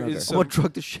 I'm gonna There drug is her. I'm gonna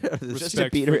drug the shit out of this Just chick." to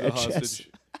beat her for the at chess. hostage.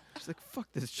 She's like, "Fuck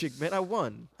this chick, man! I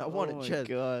won at chess."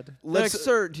 god! They're like, Let's-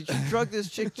 "Sir, did you drug this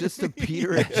chick just to beat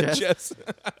her at chess?" Chess.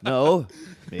 No,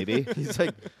 maybe. He's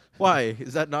like, "Why?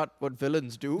 Is that not what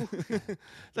villains do?"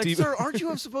 Like, Deep- sir, aren't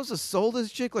you supposed to sold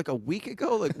this chick like a week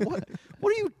ago? Like, what?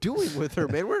 What are you doing with her,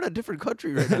 man? We're in a different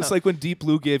country right now. It's like when Deep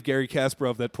Blue gave Gary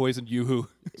Kasparov that poisoned Yoo-hoo.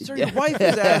 Sir, your wife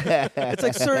is. It's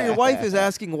like, sir, your wife is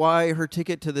asking why her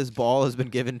ticket to this ball has been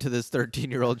given to this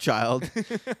 13-year-old child.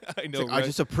 I know, I right?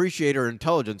 just appreciate her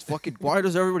intelligence. Fucking, why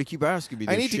does everybody keep asking me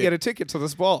this I need to shit? get a ticket to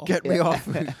this ball. Get me off.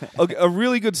 Okay, a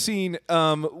really good scene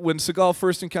when Seagal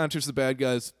first encounters the bad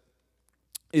guys.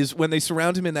 is when they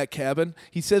surround him in that cabin.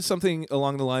 He says something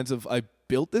along the lines of, "I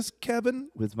built this cabin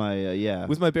with my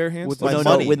with my bare hands." With Oh, my no,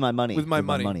 money. no, with my money. With my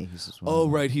money. He says, Oh,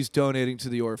 right. He's donating to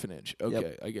the orphanage. Okay,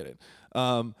 Yep. I get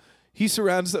it. He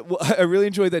surrounds that. Well, I really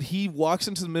enjoy that he walks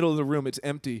into the middle of the room. It's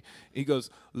empty. He goes,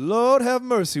 "Lord have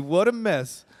mercy, what a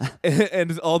mess!"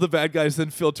 and all the bad guys then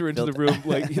filter into the room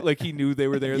like he knew they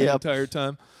were there the Yep. entire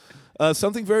time.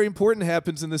 Something very important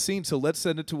happens in the scene, so let's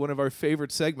send it to one of our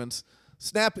favorite segments,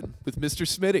 Snapping with Mr.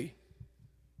 Smitty.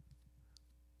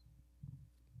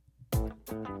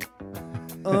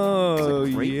 Oh,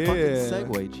 Great yeah. fucking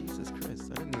segue, Jesus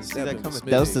Christ! I didn't even see that coming.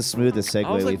 That was the smoothest segue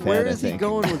I was like, we've where had, is I he think.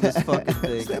 going with this fucking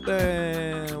thing?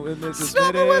 Snapping with Mr.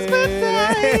 Snapping with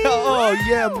Smitty. Oh,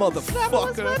 yeah,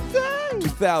 motherfucker.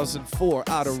 2004,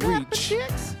 Out of Reach.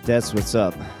 That's what's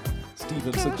up.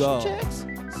 Steven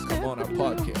Seagal. Come on our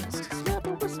podcast.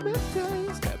 Snapping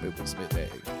with Smitty.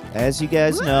 As you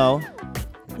guys know,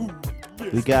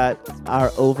 we got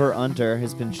our over-under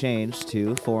has been changed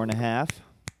to 4.5.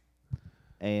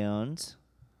 And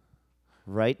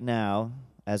right now,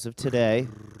 as of today,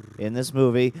 in this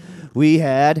movie, we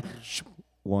had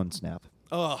 1 snap.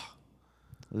 Oh,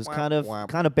 It was kind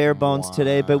of bare bones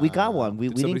today, but we got one. We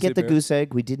somebody didn't say get the bear? goose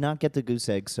egg. We did not get the goose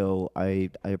egg, so I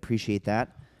appreciate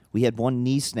that. We had 1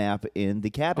 knee snap in the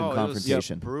cabin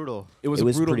confrontation. Brutal. it was It a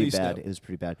was brutal pretty knee bad. snap. It was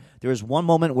pretty bad. There was one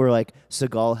moment where like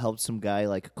Seagal helped some guy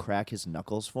like crack his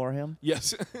knuckles for him.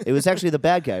 Yes. It was actually the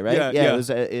bad guy, right? Yeah. It was.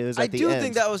 It was. I At the do end.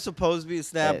 think that was supposed to be a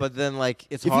snap, Yeah. but then like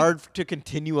it's If you- hard to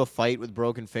continue a fight with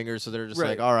broken fingers, so they're just Right.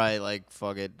 like, all right, like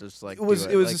fuck it, just like It was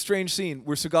do it was Like, a strange scene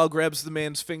where Seagal grabs the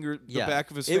man's finger, the back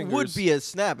of his it fingers. would be a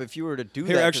snap if you were to do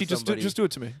Here, that. actually, to somebody. just do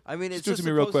it to me. I mean, just it's do it just to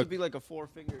me real supposed to quick. be like a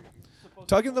 4-finger.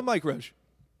 Talking to the mic, Raj.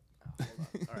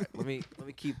 All right, let me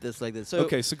keep this like this. So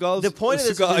Okay, Seagal's. the point of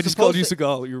this Seagal, is I just called you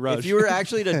supposed Seagal. You're Raj. if you were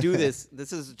actually to do this,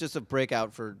 this is just a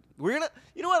breakout for. We're gonna,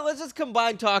 you know what? Let's just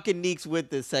combine talking neeks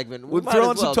with this segment. We'll might throw as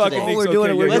on some well talking today. Neeks. we're doing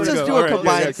it, Okay, we're yeah, Let's here we just go. do a All right,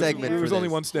 combined yeah, 'cause segment There for was only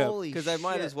this. one step. Holy Because I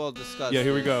might shit. as well discuss. Yeah,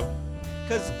 here we go.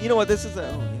 Because you know what? This is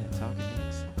a. Oh yeah, talking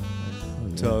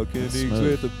neeks. Talking Neeks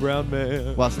Smooth. with the brown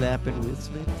man. While snapping with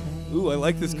Smith. Ooh, I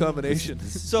like this combination.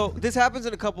 So this happens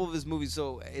in a couple of his movies.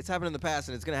 So it's happened in the past,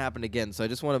 and it's going to happen again. So I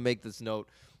just want to make this note.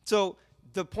 So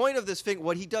the point of this thing,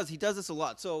 what he does this a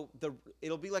lot. So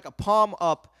it'll be like a palm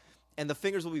up, and the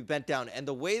fingers will be bent down. And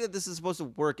the way that this is supposed to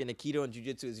work in Aikido and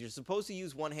Jiu-Jitsu is you're supposed to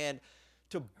use one hand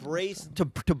to brace to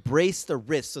brace the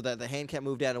wrist so that the hand can't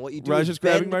move down. And what you do Raj is is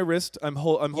grabbing bend, my wrist. I'm you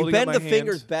holding up bend my the hand.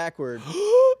 fingers backward.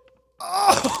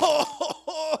 Oh.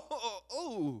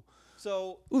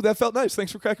 So Ooh, that felt nice.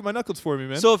 Thanks for cracking my knuckles for me,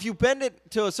 man. So if you bend it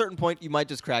to a certain point, you might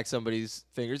just crack somebody's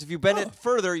fingers. If you bend it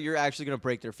further, you're actually going to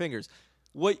break their fingers.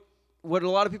 What a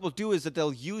lot of people do is that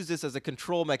they'll use this as a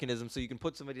control mechanism, so you can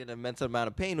put somebody in an immense amount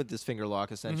of pain with this finger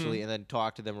lock, essentially, and then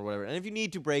talk to them or whatever. And if you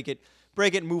need to break it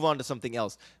and move on to something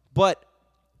else. But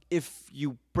if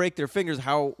you break their fingers,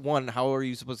 how are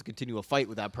you supposed to continue a fight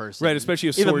with that person? Right, especially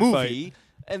a in sword a fight. movie.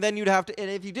 And then you'd have to, and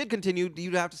if you did continue,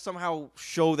 you'd have to somehow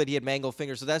show that he had mangled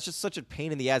fingers. So that's just such a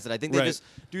pain in the ass that I think they Right. just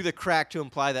do the crack to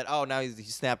imply that, oh, now he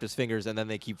snapped his fingers, and then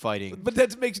they keep fighting. But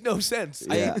that makes no sense.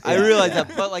 I realize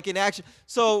that, but like in action.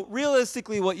 So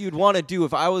realistically, what you'd want to do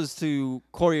if I was to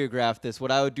choreograph this,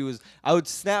 what I would do is I would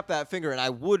snap that finger and I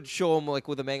would show him like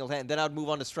with a mangled hand. Then I would move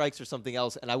on to strikes or something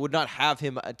else, and I would not have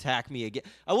him attack me again.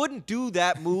 I wouldn't do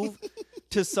that move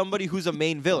to somebody who's a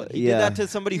main villain. He Yeah. did that to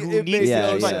somebody who It needs makes to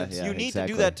no fight. sense. You need to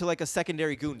exactly. do that to like a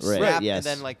secondary goon. Right, Snap, yes. and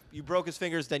then like you broke his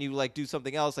fingers, then you like do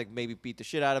something else, like maybe beat the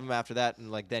shit out of him after that,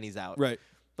 and like then he's out. Right.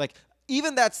 Like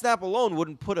even that snap alone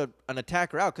wouldn't put an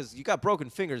attacker out because you got broken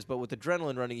fingers, but with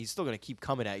adrenaline running, he's still going to keep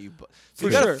coming at you. So For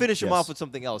you got to sure. finish him Yes. off with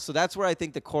something else. So that's where I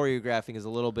think the choreographing is a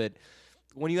little bit.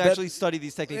 When you That- actually study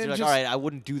these techniques, and you're like, just- all right, I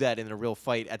wouldn't do that in a real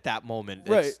fight at that moment.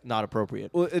 Right. It's not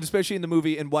appropriate. Well, and especially in the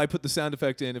movie, and why put the sound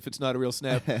effect in if it's not a real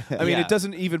snap? I mean, Yeah. it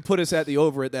doesn't even put us at the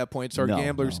over at that point, so our No,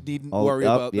 gamblers no. needn't All- worry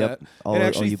up, about yep. that. All- and all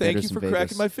actually, you thank you bettors for in cracking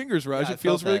Vegas. my fingers, Raj. Yeah, I it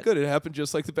feels felt really that. good. It happened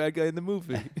just like the bad guy in the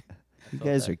movie. You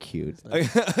guys are cute.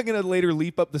 I'm gonna later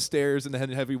leap up the stairs and then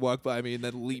have you walk by me and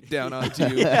then leap down onto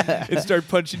you and start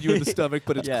punching you in the stomach,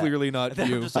 but it's Yeah. clearly not Then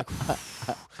I'm you. just like,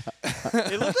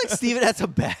 it looked like Steven had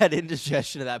some bad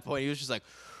indigestion at that point. He was just like,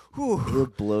 whew. You're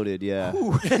bloated, yeah.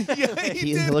 Yeah,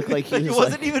 He looked like he Like, it was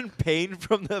wasn't like, even pain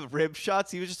from the rib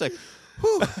shots. He was just like,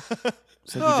 whew.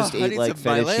 it's like he just I ate need like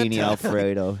some fettuccine Mylanta.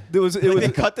 Alfredo. It was. They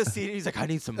cut the scene. And he's like, I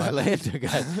need some Mylanta,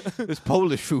 guys. This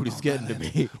Polish food is getting to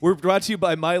me. We're brought to you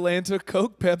by Mylanta,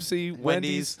 Coke, Pepsi, Wendy's,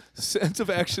 Wendy's, Sense of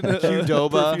Action,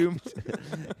 Qdoba. perfume.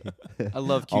 I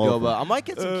love All of Qdoba. them. I might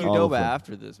get some All of Qdoba them.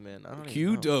 after this, man. I don't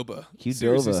even know. Qdoba. Qdoba.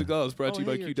 Seriously, Seagal is brought Oh, to you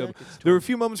by hey, your Qdoba. jacket's There were a torn.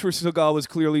 few moments where Seagal was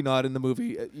clearly not in the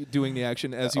movie doing the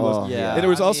action as he was. Oh, Yeah. And there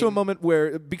was I also a mean- moment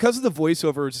where, because of the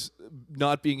voiceovers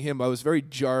not being him, I was very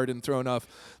jarred and thrown off.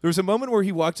 There was a moment where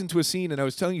he walked into a scene, and I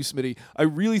was telling you, Smitty, I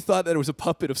really thought that it was a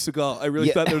puppet of Seagal. I really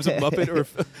Yeah. thought there was a Muppet or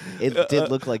It did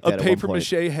look like that a at one paper point.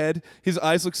 mache head. His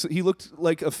eyes he looked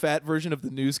like a fat version of the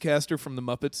newscaster from the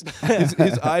Muppets.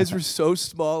 His eyes were so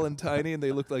small and tiny, and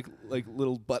they looked like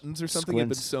little buttons or something had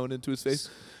been Squints. sewn into his face.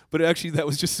 But actually, that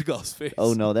was just Seagal's face.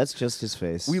 Oh no, that's just his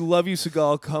face. We love you,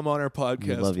 Seagal. Come on our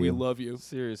podcast. love We you. love you.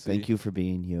 Seriously. Thank you for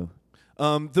being you.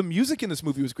 The music in this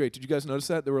movie was great. Did you guys notice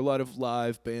that? There were a lot of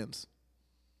live bands.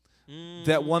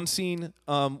 That one scene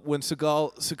when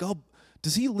Seagal,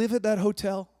 does he live at that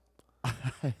hotel?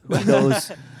 Who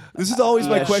knows? This is always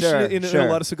my Yeah, question sure, in sure.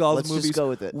 a lot of Seagal's Let's movies. just go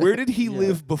with it. Where did he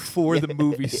live before the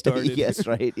movie started? Yes,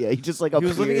 right. Yeah, he just like He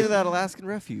was living appeared. in that Alaskan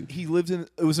refuge. He lived in.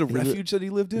 It was a li- refuge that he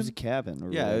lived It in. was a cabin.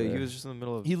 Or Yeah, whatever. he was just in the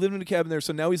middle of. He lived in a cabin there,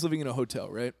 so now he's living in a hotel,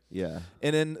 right? Yeah.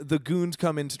 And then the goons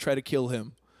come in to try to kill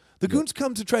him. The goons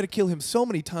come to try to kill him so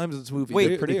many times in this movie. Wait,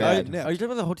 They're pretty are bad. inept. Are you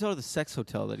talking about the hotel or the sex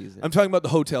hotel that he's in? I'm talking about the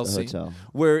hotel The scene hotel.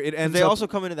 where it And ends they up. also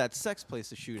come into that sex place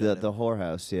to shoot The at him. the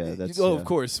whorehouse. Yeah. That's. oh, yeah. of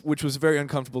course, which was a very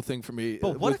uncomfortable thing for me.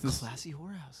 But what with a this- classy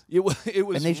whorehouse. It was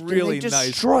And they really they nice.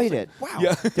 destroyed it. Wow.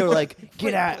 Yeah. They were like,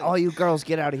 "Get out! All you girls,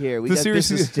 get out of here! We The got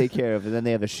seriously- business to take care of." And then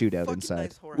they have a shootout Fucking inside.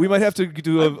 nice whorehouse. We might have to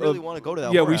do I a. really want to go to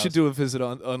that. yeah, we whorehouse. should do a visit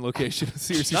on location.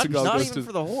 Seriously, Not, Seagal not goes even to-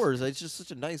 for the whores. It's just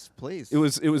such a nice place. It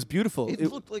was beautiful. It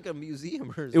It, looked like a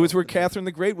museum. Or it was where something. Catherine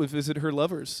the Great would visit her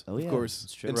lovers. Oh, of yeah, course,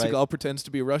 that's true. and Right. Seagal pretends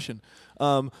to be a Russian.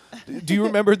 Do you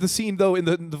remember the scene though in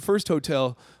the first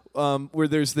hotel? Where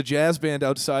there's the jazz band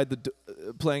outside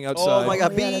playing outside. Oh my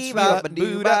God! Oh, yeah, that's Bee-bop, right.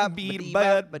 ba-dee-bop, Bee-bop,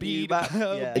 ba-dee-bop, bee-bop. ba-dee-bop.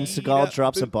 Yeah. And Seagal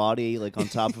drops a body like on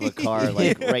top of a car,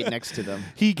 like right next to them.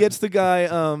 He gets the guy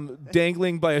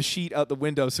dangling by a sheet out the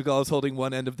window. Seagal is holding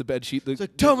one end of the bed sheet. He's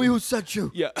like, "Tell me who sent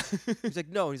you." Yeah. He's like,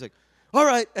 "No." And he's like, "All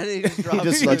right," and then he just drops.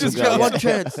 just it. lets He him just go, got yeah. one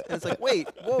chance. And it's like, wait,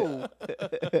 whoa.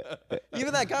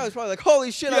 Even that guy was probably like,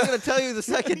 "Holy shit! I'm gonna tell you the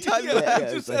second time." you Yeah, ask."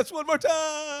 it's just like- that's one more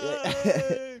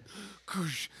time.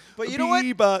 Koosh. But you know what?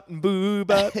 Bee-bot and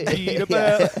boo-bot,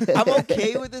 bee-da-bot. I'm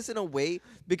okay with this in a way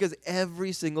because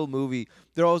every single movie,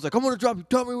 they're always like, "I'm gonna drop you,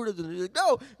 tell me what it is." And he's like,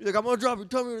 "No," he's like, "I'm gonna drop you,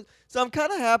 tell me what it is." So I'm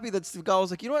kind of happy that Seagal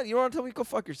was like, "You know what? You don't want to tell me? Go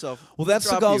fuck yourself." Well, I'm that's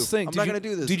gonna drop Seagal's you. thing. I'm Did not you- gonna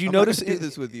do this. Did you I'm not notice gonna do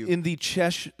this with you? in the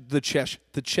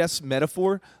chess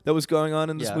metaphor that was going on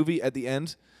in this Yeah. movie at the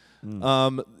end?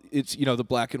 It's the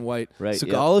black and white. Right, Seagal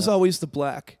yeah, is yeah. always the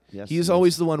black. Yes, he is he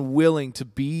always the one willing to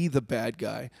be the bad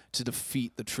guy to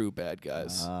defeat the true bad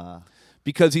guys Ah.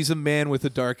 because he's a man with a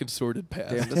dark and sordid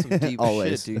past. Damn, that's some deep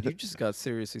Always. shit, dude. You just got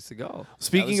seriously Seagal.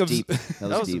 Speaking That of was deep. That That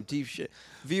was was some deep. deep shit.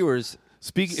 Viewers,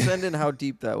 speaking, send in how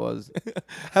deep that was.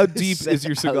 how deep is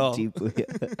your How Seagal?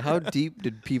 deep- How deep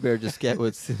did P Bear just get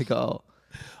with Seagal?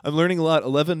 I'm learning a lot.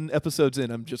 11 episodes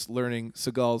in, I'm just learning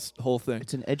Seagal's whole thing.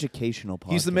 It's an educational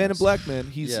podcast. He's the man in black, man.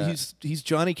 He's Yeah. he's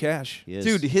Johnny Cash. He is.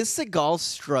 Dude, his Seagal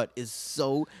strut is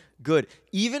so good.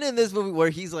 Even in this movie where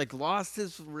he's like lost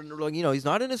his, he's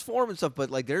not in his form and stuff, but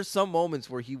like there's some moments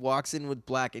where he walks in with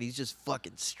black and he's just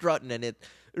fucking strutting, and it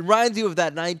reminds you of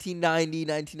that 1990,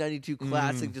 1992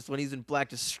 classic, just when he's in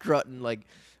black, just strutting like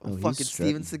Oh, he's fucking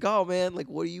Steven strutting. Seagal, man. Like,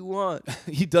 what do you want?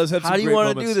 He does have How some do you great want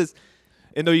to moments. do this?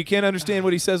 And though you can't understand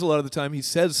what he says a lot of the time, he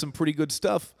says some pretty good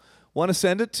stuff. Want to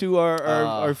send it to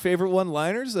our favorite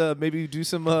one-liners? Maybe do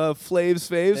some Flav's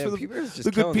faves Man, for the, P-Bear's just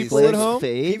the good killing these people at Flav's home.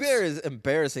 faves? P Bear is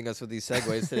embarrassing us with these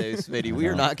segues today, Smitty. We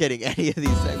are not getting any of these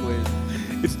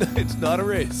segues. It's not a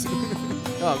race.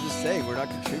 No, I'm just saying we're not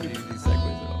contributing to these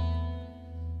segues at all.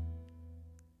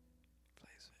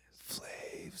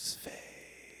 Flav's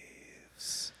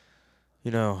faves.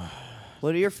 You know,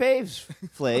 What are your faves,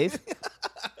 Flav?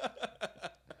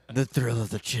 the thrill of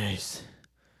the chase.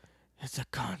 It's a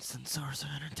constant source of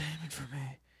entertainment for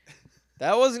me.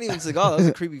 That wasn't even Seagal. That was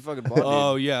a creepy fucking Bond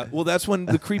Oh dude. yeah. Well, that's when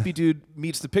the creepy dude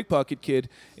meets the pickpocket kid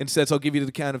and says, "I'll give you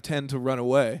the count of 10 to run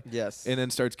away," Yes. and then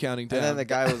starts counting down. And then the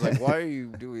guy was like, "Why are you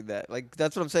doing that?" Like,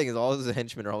 that's what I'm saying. Is all his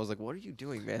henchmen are always like, "What are you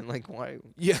doing, man? Like, why?"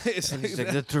 yeah, it's And he's like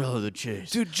like, the thrill of the chase.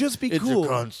 dude, just be It's cool. a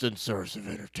constant source of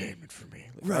entertainment for me.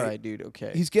 Right. All right, dude.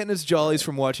 Okay. He's getting his jollies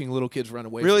from watching little kids run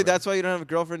away. Really? from him. That's why you don't have a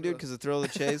girlfriend, dude? Because the thrill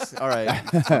of the chase? All right,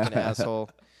 you fucking asshole.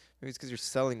 Maybe it's because you're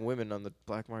selling women on the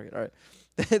black market. All right.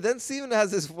 Then Steven has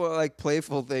this like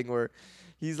playful thing where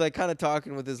he's like kind of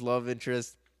talking with his love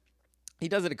interest. He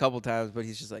does it a couple times, but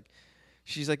he's just like,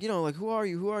 she's like, like, who are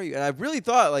you? Who are you? And I really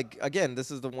thought, like, again,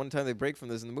 this is the one time they break from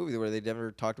this in the movie where they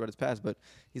never talked about his past. But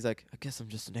he's like, I guess I'm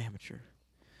just an amateur.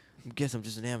 I guess I'm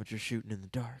just an amateur shooting in the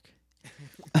dark.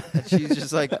 And she's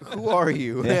just like, "Who are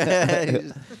you?"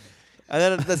 And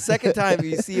then the second time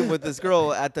you see him with this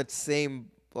girl at that same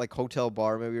like hotel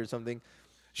bar maybe or something,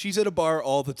 She's at a bar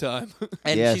all the time.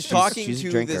 and Yeah, she's talking she's a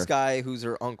to drinker. this guy who's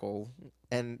her uncle,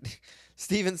 and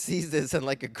Steven sees this and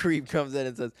like a creep comes in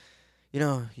and says, "You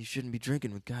know, you shouldn't be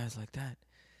drinking with guys like that."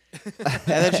 And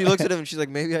then she looks at him and she's like,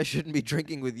 "Maybe I shouldn't be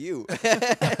drinking with you."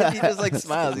 And he just like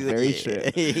smiles. He's Very like,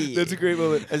 true. That's a great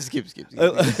moment. And skip. It's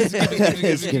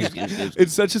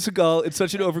such a Seagal. It's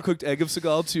such an overcooked egg of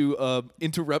Seagal to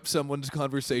interrupt someone's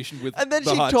conversation with. And then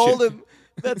the she hot told chick. him,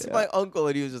 "That's my uncle,"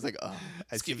 and he was just like, "Oh,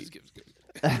 I Skip. see."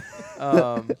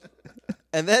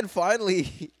 And then finally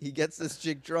he gets this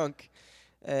chick drunk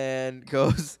and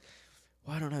goes,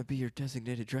 "Why don't I be your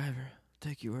designated driver? I'll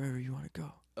take you wherever you want to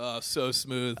go." Oh, so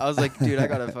smooth. I was like, "Dude, I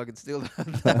gotta fucking steal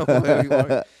that wherever you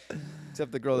want."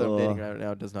 Except the girl that I'm dating right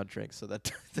now does not drink, so that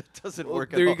doesn't Well,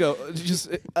 work. there at you all. go. Just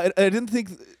I didn't think,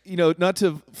 not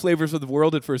to flavors of the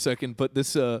world it for a second, but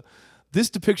this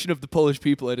depiction of the Polish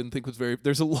people I didn't think was very.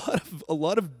 There's a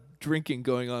lot of drinking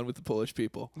going on with the Polish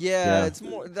people. Yeah, Yeah. it's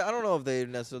more. I don't know if they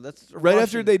necessarily. That's Right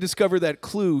after Russian. they discover that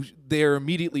clue, they're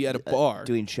immediately at a bar.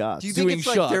 Doing shots. Do you think doing it's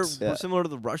like shots. they're Yeah. similar to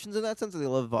the Russians in that sense? That they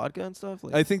love vodka and stuff.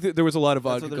 Like, I think that there was a lot of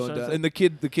That's vodka what they're going trying to down, say?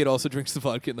 and the kid also drinks the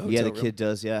vodka in the hotel yeah, the room. kid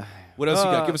does. Yeah. What else you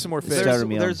got? Give us some more There's- facts. Started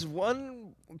me on. There's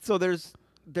one. So there's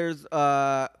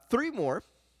three more,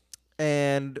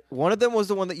 and one of them was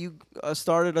the one that you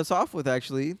started us off with.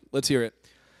 Actually, Let's hear it.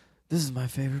 this is my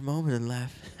favorite moment in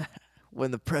life, when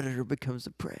the predator becomes the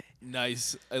prey.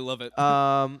 Nice. I love it.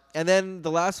 And then the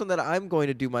last one that I'm going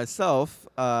to do myself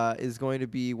is going to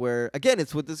be where, again,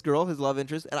 it's with this girl, his love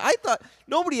interest. And I thought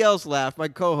nobody else laughed. My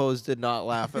co-host did not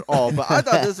laugh at all. But I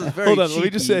thought this was very Hold on. Let me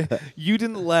just cheeky. say, you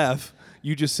didn't laugh.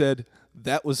 You just said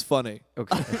that was funny.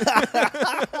 Okay.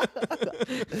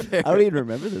 I don't even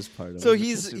remember this part. So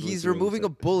he's removing a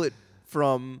bullet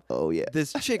from Oh yeah.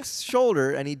 this chick's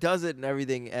shoulder, and he does it and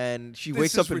everything, and she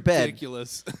wakes This up is in bed.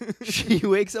 ridiculous. She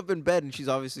wakes up in bed, and she's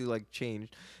obviously like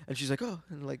changed, and she's like, "Oh,"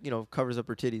 and like covers up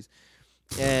her titties,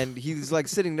 and he's like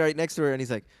sitting right next to her, and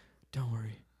he's like, "Don't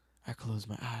worry, I closed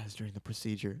my eyes during the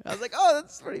procedure." I was like, "Oh,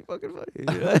 that's pretty fucking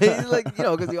funny." He's like,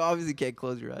 because you obviously can't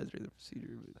close your eyes during the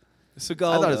procedure. But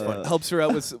Seagal I thought it was fun. helps her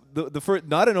out with the first,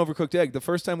 not an overcooked egg. The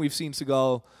first time we've seen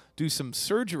Seagal do some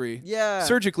surgery. Yeah.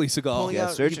 Surgically Seagal. pulling yeah, out,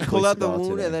 he surgically pulled out the Seagal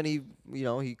wound, today. and then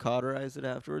he cauterized it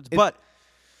afterwards. But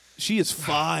She is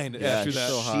fine Yeah, after she's that.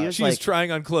 so hot. She is She's like-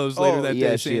 trying on clothes later Oh, that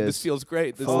yeah, day she saying, this is. feels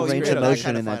great. This Full feels range great. of I motion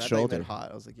kinda in that find- I thought you meant shoulder.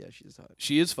 hot. I was like, yeah, she's hot.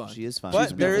 She is fine. She is fine. But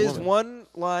She's a there beautiful is woman. one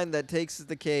line that takes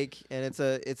the cake, and it's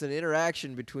an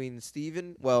interaction between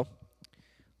Steven. Well,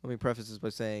 let me preface this by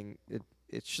saying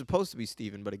it's supposed to be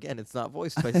Steven, but again, it's not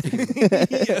voiced by Steven.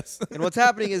 Yes. And what's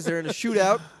happening is they're in a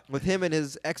shootout with him and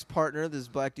his ex-partner, this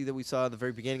black dude that we saw at the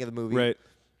very beginning of the movie. Right.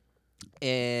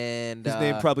 And His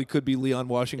name probably could be Leon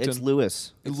Washington. It's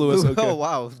Lewis. Lewis. Okay. Oh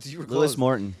wow, you were Lewis close.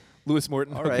 Morton. Lewis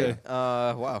Morton. All right. Okay.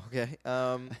 Wow. Okay.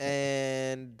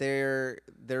 And they're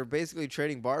basically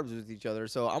trading barbs with each other.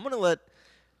 So I'm gonna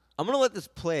let this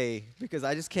play because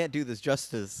I just can't do this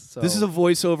justice. So This is a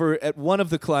voiceover at one of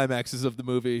the climaxes of the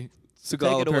movie. Take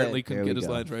Seagal it away. apparently couldn't There get we his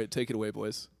go. lines right. Take it away,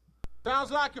 boys. Sounds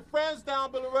like your friends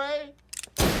down, Billy Ray.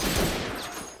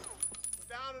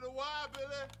 Down to the wire, Billy.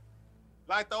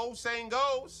 Like the old saying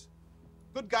goes,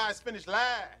 good guys finish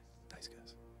last. Nice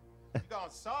guys. You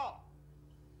gone soft.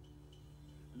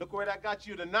 Look where that got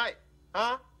you tonight,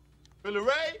 huh? Billy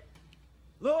Ray?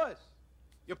 Lewis,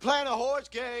 you're playing a whore's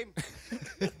game.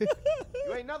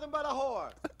 You ain't nothing but a whore.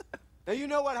 Now you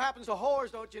know what happens to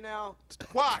whores, don't you now?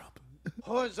 What?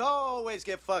 Whores always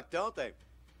get fucked, don't they?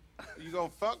 You gonna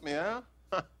fuck me, huh?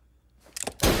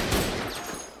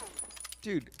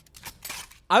 dude.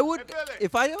 I would Hey, Billy.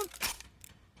 if I don't.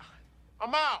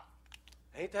 I'm out.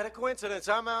 Ain't that a coincidence?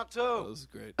 I'm out too. That was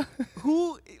great.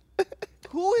 Who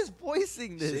is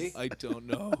voicing this? See? I don't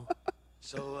know.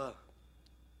 So,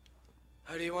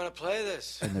 how do you want to play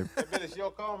this? And they're Hey, Billy, it's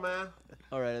your call, man.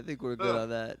 All right, I think we're good on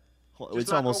that. it's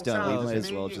like almost old done. We times, might me as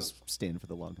and well you. just stand for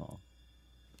the long haul.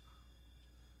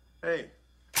 Hey,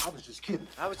 I was just kidding.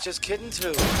 I was just kidding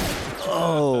too.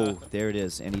 Oh, there it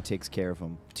is, and he takes care of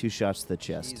him. 2 shots to the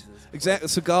chest. Exactly.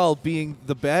 Seagal being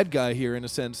the bad guy here, in a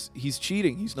sense, he's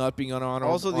cheating. He's not being an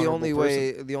honorable. Also, the honorable only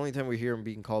person. the only time we hear him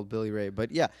being called Billy Ray.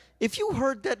 But yeah, if you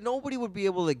heard that, nobody would be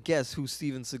able to guess who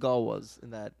Steven Seagal was in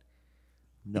that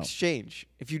No. exchange.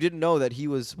 If you didn't know that he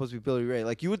was supposed to be Billy Ray,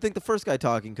 like you would think the first guy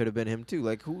talking could have been him too.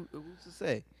 Like who's to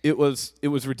say? It was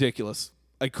ridiculous.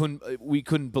 We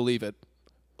couldn't believe it.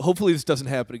 Hopefully, this doesn't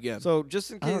happen again. So just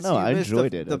in I don't case know, you I missed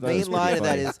enjoyed it. I the thought it was main line pretty of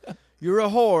that funny. is, "You're a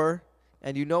whore,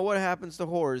 and you know what happens to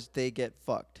whores? They get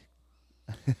fucked."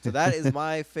 So that is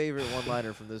my favorite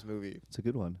one-liner from this movie. It's a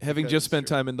good one. Having Because just it's spent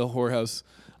true. time in the whorehouse,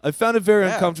 I found it very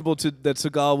Yeah. uncomfortable that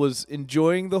Seagal was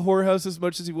enjoying the whorehouse as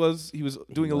much as he was. He was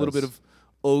doing a little bit was. of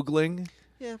ogling.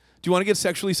 Yeah. Do you want to get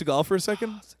sexually Seagal for a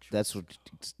second? That's what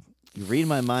you read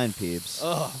my mind, peeps.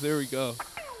 Oh, there we go.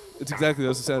 It's exactly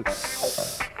that's the sound.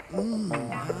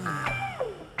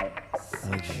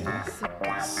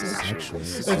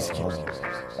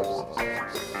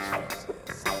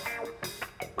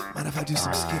 Mind if I do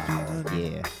some skipping?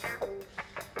 Yeah.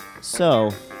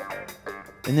 So,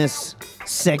 in this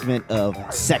segment of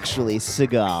Sexually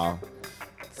Seagal,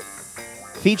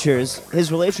 features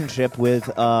his relationship with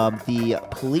the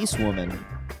policewoman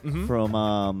from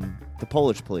the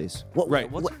Polish police. Right.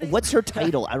 What's her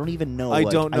title? I don't even know. I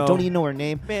don't know. I don't even know her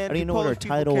name. Man, I don't even do know what her Polish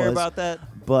people title care was. about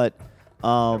that? But I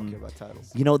don't care about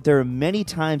titles. you know, there are many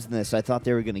times in this I thought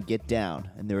they were going to get down,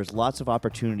 and there was lots of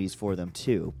opportunities for them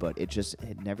too, but it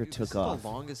never Dude, took this off. is the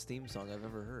longest theme song I've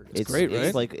ever heard. great,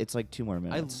 right? It's like 2 more I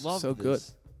minutes. love So this. good.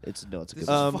 It's a good. This is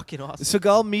one. fucking awesome.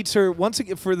 Seagal meets her once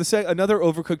again for the another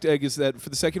overcooked egg is that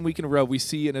for the second week in a row we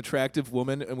see an attractive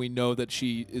woman and we know that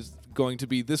she is going to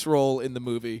be this role in the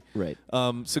movie. Right.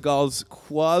 Seagal's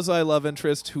quasi love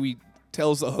interest, who he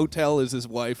tells the hotel is his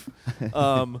wife.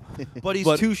 But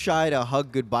he's too shy to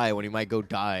hug goodbye when he might go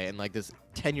die, and like this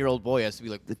 10-year-old boy has to be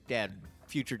like, "Dad,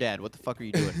 future dad, what the fuck are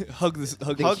you doing?" hug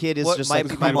The this. kid is what just might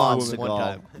like, be my come on, mom one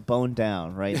time." Seagal, bone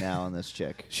down right now on this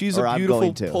chick. She's Or a I'm beautiful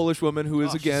going to. Polish woman who is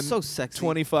Oh, she's again so sexy.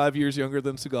 25 years younger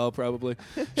than Seagal probably.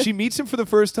 She meets him for the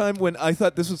first time when I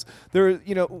thought this was there.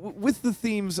 You know, with the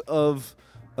themes of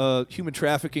human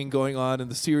trafficking going on and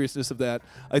the seriousness of that,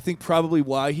 I think probably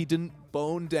why he didn't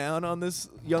bone down on this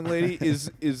young lady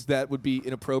is that would be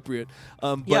inappropriate.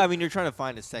 But Yeah, I mean, you're trying to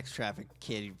find a sex trafficked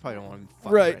kid. You probably don't want to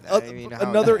fuck right. now. I mean, how-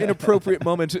 Another inappropriate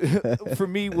moment for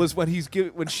me was when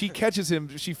when she catches him.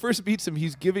 She first meets him.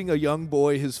 He's giving a young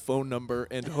boy his phone number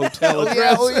and hotel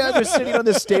address. They're sitting on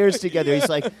the stairs together. He's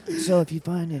like, so if you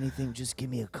find anything, just give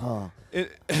me a call.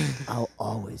 I'll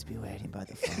always be waiting by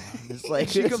the phone. It's like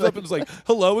She it's comes like, up and is like,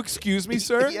 "Hello, excuse me,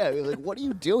 sir." yeah, we're like, what are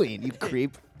you doing, you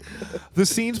creep? The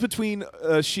scenes between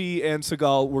she and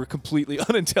Seagal were completely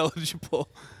unintelligible.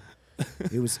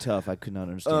 It was tough. I could not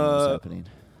understand what was happening.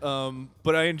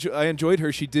 But I enjoyed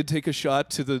her. She did take a shot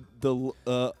to the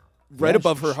right Yeah,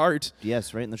 above her heart.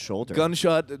 Yes, right in the shoulder.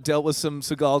 Gunshot dealt with some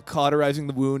Seagal cauterizing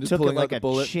the wound and Took pulling it like out the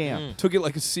bullet. champ. Took it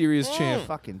like a serious champ.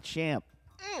 Fucking champ.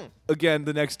 Again,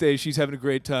 the next day she's having a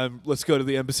great time. Let's go to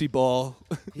the embassy ball.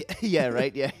 Yeah,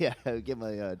 right. Yeah. Get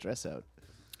my dress out.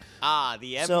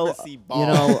 the So, embassy you ball.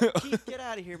 know- Keith, get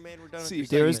out of here, man. We're done. See,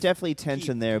 with your There was segment. definitely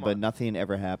tension Keith, there, come but on. nothing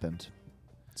ever happened.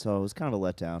 So it was kind of a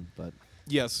letdown, but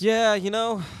Yes. Yeah, you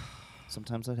know,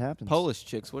 sometimes that happens. Polish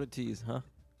chicks. What a tease, huh?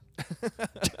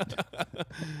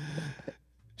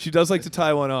 She does like to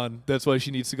tie one on. That's why she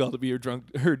needs Seagal to be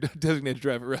her designated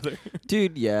driver, rather.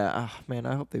 Dude, yeah. Man,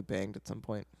 I hope they banged at some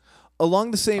point. Along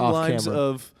the same Off lines camera.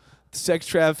 of sex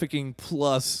trafficking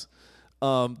plus the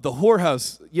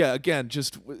whorehouse. Yeah, again,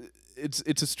 just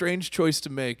it's a strange choice to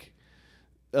make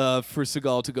for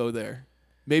Seagal to go there.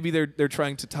 Maybe they're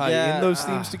trying to tie Yeah, in those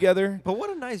themes together. But what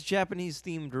a nice Japanese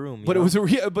themed room. But it was a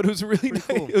really nice,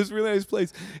 cool. it was a really nice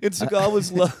place, and Seagal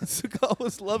was Seagal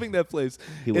was loving that place.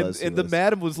 He and, was, he and the was.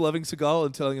 madam was loving Seagal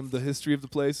and telling him the history of the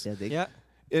place. Yeah, they, yeah.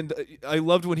 And I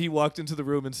loved when he walked into the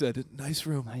room and said, "Nice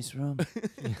room." nice room.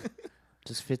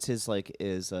 Just fits his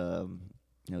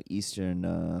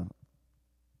Eastern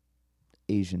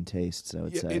Asian tastes, I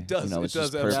would Yeah, say. it does, You know, it it's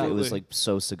just does, perfect. It was absolutely. like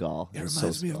so Seagal. It was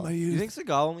reminds so me of Seagal. my You youth. think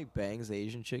Seagal only bangs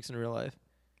Asian chicks in real life?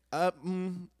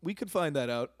 We could find that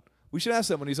out. We should ask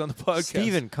that when he's on the podcast.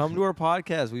 Steven, come to our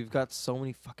podcast. We've got so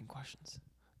many fucking questions.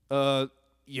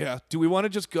 Yeah. Do we want to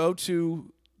just go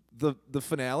to the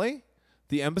finale,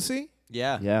 the embassy?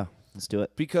 Yeah. Yeah, let's do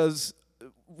it. Because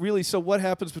really, so what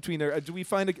happens between there? Do we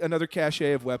find another cache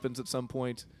of weapons at some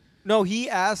point? No, he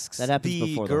asks That happens the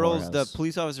before the girls, the whorehouse.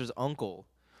 police officer's uncle,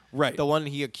 Right. the one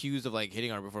he accused of like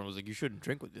hitting on her before, and was like, "You shouldn't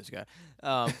drink with this guy."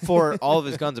 For all of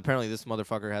his guns, apparently this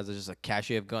motherfucker has just a cache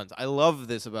of guns. I love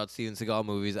this about Steven Seagal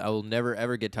movies. I will never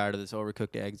ever get tired of this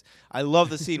overcooked eggs. I love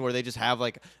the scene where they just have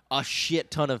like a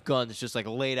shit ton of guns just like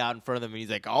laid out in front of them, and he's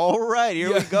like, "All right,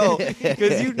 here we go,"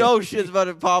 because you know shit's about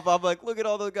to pop up. Like, look at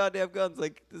all those goddamn guns.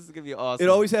 Like, this is gonna be awesome. It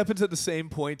always happens at the same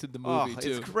point in the oh, movie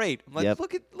too. it's great. I'm like, Yep.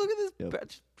 look at this Yep.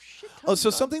 batch- shit ton Oh, of so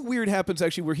guns. something weird happens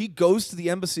actually where he goes to the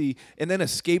embassy and then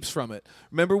escapes from it.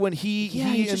 Remember when he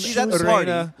and He's at the party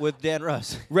Reina, with Dan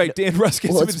Russ. right? Dan Russ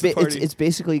gets Well, him it's, into the party. it's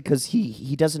basically because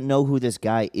he doesn't know who this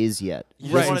guy is yet. He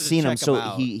Right. hasn't Wanted to seen him, check so him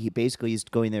out. he basically is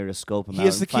going there to scope him He out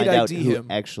has and the kid find out ID who him.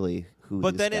 actually who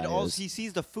But this then it guy also is. he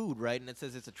sees the food, right, and it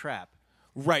says it's a trap.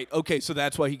 Right. Okay. So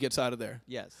that's why he gets out of there.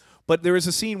 Yes. But there is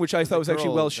a scene which I thought was actually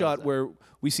girl well does shot that. where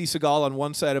we see Seagal on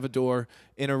one side of a door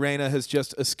and Arena has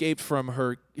just escaped from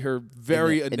her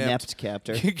very Inept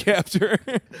captor. captor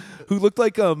who looked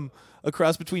like a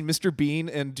cross between Mr. Bean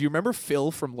and do you remember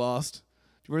Phil from Lost?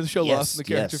 Do you remember the show Yes, Lost and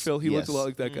the character yes, Phil? He looked a yes. lot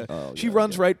like that guy. Oh, she yeah,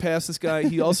 runs yeah. right past this guy.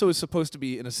 He also is supposed to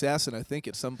be an assassin, I think,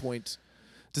 at some point.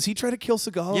 Does he try to kill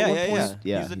Seagal Yeah, at one yeah, point? yeah.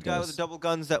 Yeah, He's the he guy does. with the double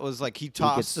guns that was like he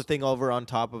tossed gets- the thing over on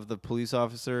top of the police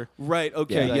officer. Right,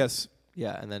 okay, Yeah. yes.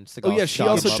 Yeah, and then Seagal Oh, yeah, she shot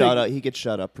also him up. Shot up, he gets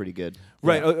shot up pretty good.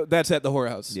 Right, that's at the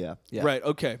whorehouse. Yeah. Yeah. Right,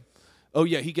 okay. Oh,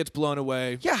 yeah, he gets blown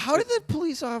away. Yeah, how did the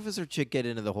police officer chick get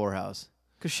into the whorehouse?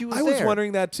 Because she was I was there.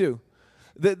 wondering that too.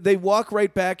 They walk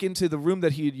right back into the room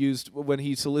that he had used when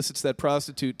he solicits that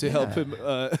prostitute to help him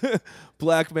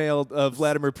blackmail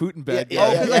Vladimir Putin bad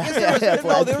Yeah, guy. Oh, 'cause I guess there was, yeah, no,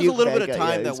 there was a Puke little bit bad of guy.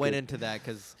 time Yeah, that it's went good. into that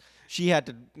because she had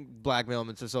to blackmail him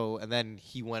and then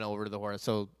he went over to the whorehouse.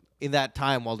 So in that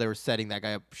time while they were setting that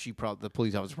guy up, the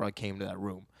police officer probably came to that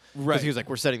room. Right. Because he was like,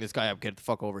 "We're setting this guy up. Get the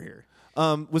fuck over here."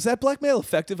 Was that blackmail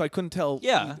effective? I couldn't tell.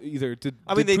 Yeah. Either.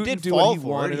 I mean, they Putin did do what fall he for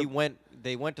wanted it. him?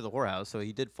 They went to the whorehouse, so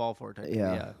he did fall for it. Technically,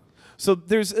 Yeah. yeah. So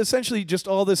there's essentially just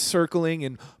all this circling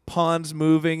and pawns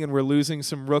moving, and we're losing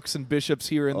some rooks and bishops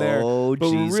here and there. Oh,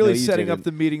 but geez, we're really no, you setting up didn't.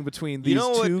 the meeting between these You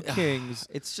know two what? kings.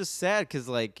 It's just sad because,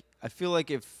 like, I feel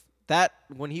like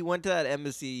when he went to that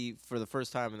embassy for the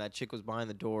first time and that chick was behind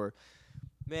the door,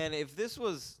 man, if this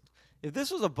was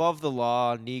above the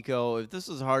law, Nico, if this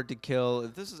was hard to kill,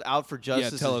 if this was out for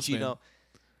justice, tell as us, man. Gino,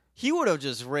 he would have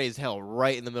just raised hell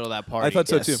right in the middle of that party. I thought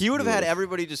so, too. He would have had Yes.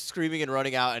 everybody just screaming and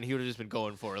running out, and he would have just been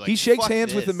going for it. Like, He shakes fuck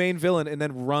hands with the this. main villain and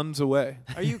then runs away.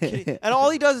 Are you kidding? And all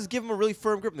he does is give him a really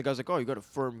firm grip, and the guy's like, "Oh, you got a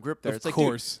firm grip there." Of It's like,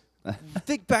 course. dude,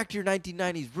 think back to your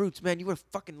 1990s roots, man. You would have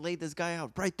fucking laid this guy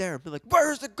out right there and been like,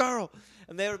 "Where's the girl?"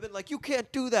 And they would have been like, "You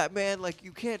can't do that, man. Like,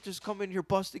 you can't just come in here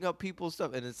busting up people's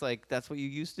stuff." And it's like, that's what you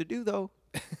used to do, though.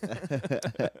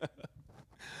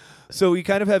 So we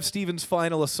kind of have Steven's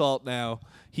final assault now.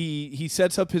 He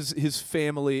sets up his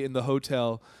family in the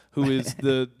hotel, who is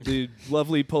the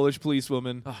lovely Polish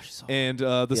policewoman Oh, she's so and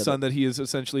the son that he has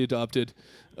essentially adopted,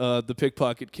 the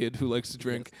pickpocket kid who likes to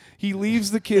drink. He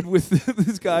leaves the kid with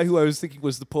this guy who I was thinking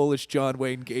was the Polish John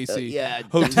Wayne Gacy yeah,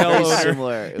 hotel very owner.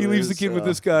 similar. It He leaves the was, kid with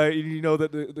this guy, and you know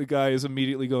that the guy is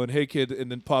immediately going, "Hey kid," and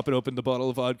then popping open the bottle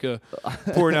of vodka,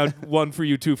 pouring out one for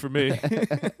you, two for me.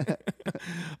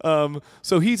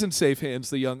 So he's in safe hands,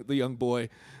 the young boy,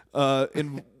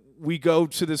 and we go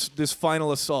to this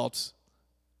final assault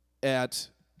at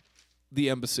the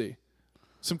embassy.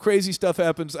 Some crazy stuff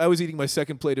happens. I was eating my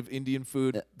second plate of Indian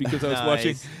food because I was Nice.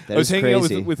 watching. That I was is hanging out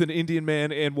crazy. with an Indian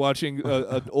man and watching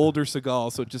an older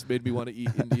Seagal, so it just made me want to eat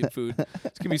Indian food.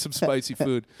 Just give me some spicy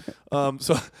food.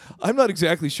 So I'm not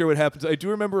exactly sure what happens. I do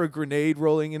remember a grenade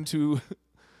rolling into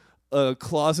a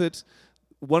closet.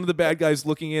 One of the bad guys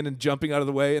looking in and jumping out of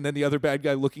the way, and then the other bad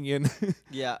guy looking in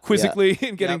Yeah. quizzically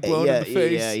and getting blown yeah, in the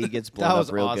face. Yeah, he gets blown That up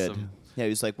was real awesome. good. Yeah, he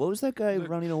was like, "What was that guy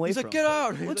running away He's from?" like, "Get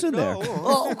out!" He's What's like, in there? "No."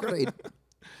 Oh, great.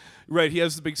 Right, he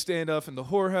has the big standoff in the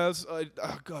whorehouse.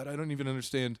 God, I don't even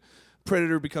understand.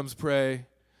 Predator becomes prey.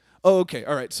 Oh, okay,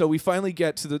 all right. So we finally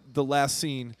get to the last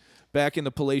scene back in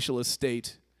the palatial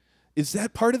estate. Is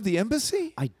that part of the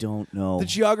embassy? I don't know. The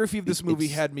geography of this movie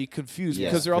It's- had me confused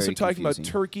Yes, because they're also very talking about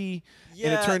confusing. Turkey,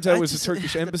 and it turns out it was a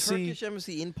Turkish embassy. The Turkish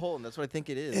embassy in Poland. That's what I think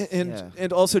it is. And Yeah.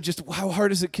 and also just how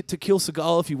hard is it to kill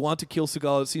Seagal if you want to kill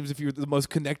Seagal? It seems if you're the most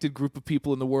connected group of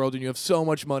people in the world and you have so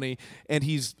much money and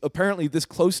he's apparently this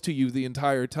close to you the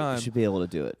entire You time. should be able to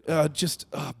do it.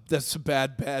 That's some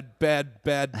bad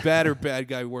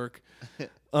guy work.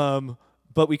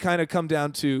 But we kind of come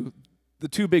down to the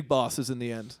two big bosses in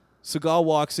the end. Seagal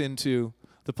walks into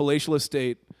the palatial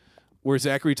estate where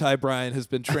Zachary Ty Bryan has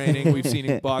been training. We've seen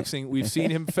him boxing. We've seen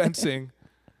him fencing.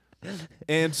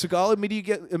 And Seagal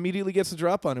immediately gets the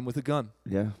drop on him with a gun.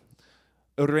 Yeah.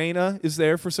 Reina is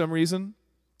there for some reason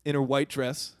in her white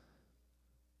dress.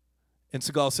 And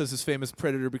Seagal says his famous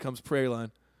Predator becomes prey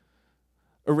line.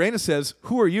 Reina says,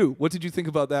 "Who are you? What did you think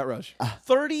about that, Rush?"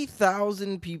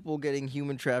 30,000 people getting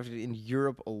human trafficked in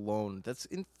Europe alone. That's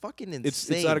fucking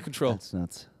insane. It's out of control. That's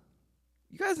nuts.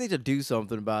 You guys need to do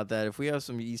something about that. If we have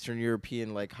some Eastern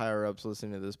European like higher ups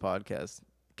listening to this podcast,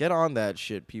 get on that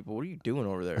shit, people. What are you doing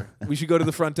over there? We should go to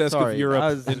the front desk Sorry, of Europe I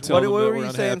was- and tell what, them what that were we're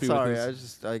you saying? unhappy Sorry, with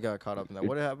this. I got caught up in that.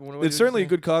 What happened? What It's certainly a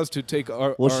good cause to take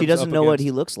our. Well, she arms doesn't up know what against.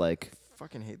 he looks like.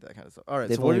 Fucking hate that kind of stuff. All right,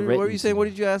 They've so what only were you written saying? some. What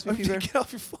did you ask me, Peter? Get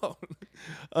off your phone.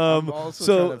 also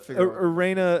So trying to figure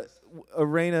out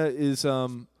Reina is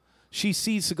she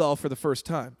sees Seagal for the first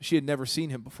time. She had never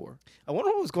seen him before. I wonder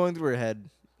what was going through her head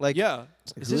Like, Yeah.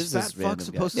 is Who this is fat this fuck random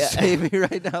supposed guy? to save me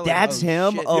right now? Like, That's oh,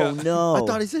 him. shit. Oh Yeah. no! I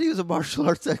thought he said he was a martial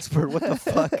arts expert. What the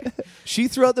fuck? She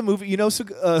throughout the movie,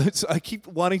 so I keep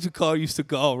wanting to call you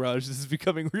Seagal, Raj. This is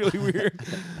becoming really weird.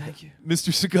 Thank you.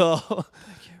 Mr. Seagal.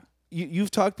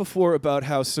 You've talked before about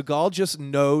how Seagal just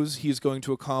knows he's going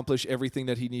to accomplish everything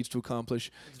that he needs to accomplish.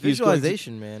 He's going to-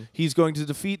 Visualization, man. He's going to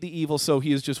defeat the evil, so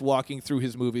he is just walking through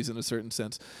his movies in a certain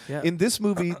sense. Yeah. In this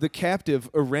movie, the captive,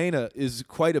 Irena, is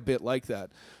quite a bit like that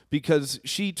because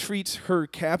she treats her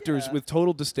captors with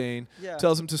total disdain, Yeah.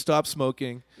 tells them to stop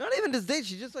smoking. Not even disdain.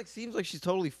 She just like seems like she's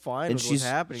totally fine And with she's- what's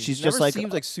happening. she's She just never like-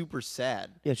 seems like super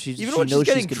sad. Yeah, she's Even she when she's knows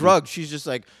getting gonna be- drugged, she's just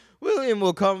like, William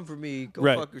will come for me. Go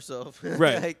Right. fuck yourself.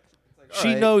 Right. Like, She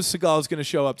alright. knows Seagal is going to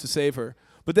show up to save her.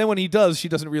 But then when he does, she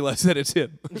doesn't realize that it's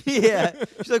him. Yeah.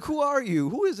 She's like, who are you?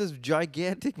 Who is this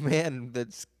gigantic man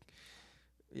that's...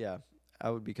 Yeah. I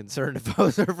would be concerned if I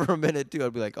was there for a minute, too.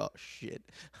 I'd be like, oh, shit.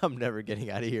 I'm never getting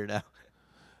out of here now.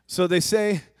 So they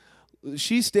say,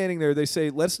 she's standing there. They say,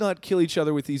 let's not kill each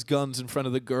other with these guns in front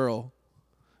of the girl.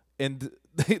 And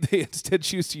they instead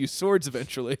choose to use swords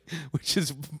eventually, which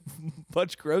is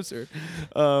much grosser.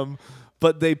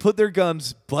 But they put their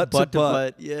guns butt to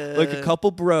butt, Yeah. like a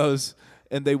couple bros,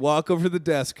 and they walk over to the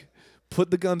desk, put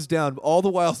the guns down, all the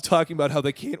while talking about how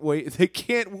they can't wait. They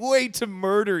can't wait to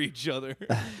murder each other.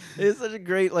 It's such a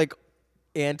great, like,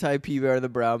 anti-P Bear and the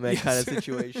Brown Man kind of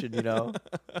situation, you know?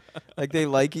 Like, they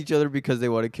like each other because they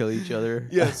want to kill each other.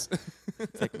 Yes.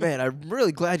 It's like, man, I'm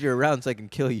really glad you're around so I can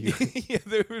kill you. Yeah,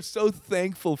 they were so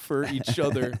thankful for each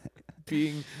other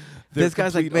being their This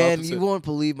guy's like, complete man, opposite. you won't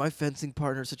believe my fencing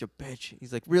partner's such a bitch.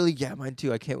 He's like, really? Yeah, mine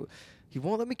too. I can't. He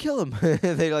won't let me kill him.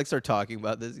 They like start talking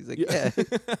about this. He's like, yeah.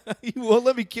 You won't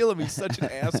let me kill him. He's such an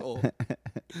asshole.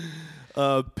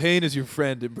 Pain is your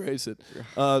friend. Embrace it.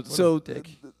 So dick.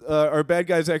 our bad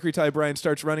guy, Zachary Ty Bryan,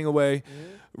 starts running away,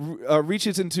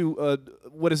 reaches into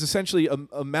what is essentially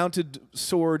a mounted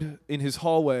sword in his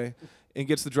hallway and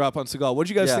gets the drop on Seagal. What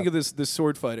did you guys Yeah. think of this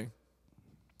sword fighting?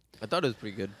 I thought it was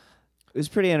pretty good. It was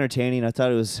pretty entertaining. I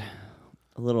thought it was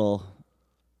a little,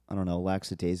 I don't know,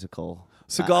 lackadaisical.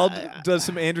 Seagal does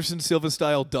some Anderson Silva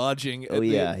style dodging. Oh at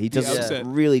yeah, the, he does the outset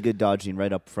really good dodging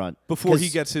right up front before he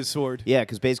 'Cause- gets his sword. Yeah,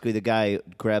 because basically the guy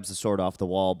grabs the sword off the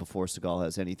wall before Seagal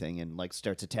has anything and like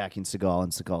starts attacking Seagal,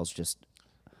 and Seagal's just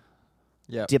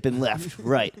Yeah. dipping left,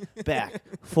 right, back,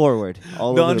 forward,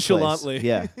 all over the Nonchalantly. place.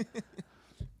 Yeah.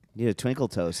 Yeah, Twinkle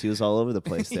Toast. He was all over the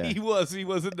place there. He was. He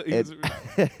wasn't. He was,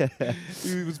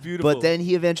 he was beautiful. But then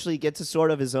he eventually gets a sword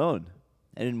of his own,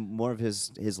 and in more of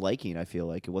his liking. I feel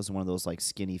like it wasn't one of those like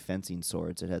skinny fencing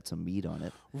swords. It had some meat on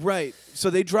it. right. So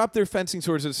they drop their fencing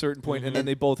swords at a certain point, and then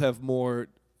they both have more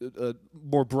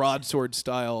broadsword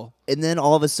style. And then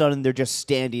all of a sudden, they're just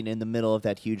standing in the middle of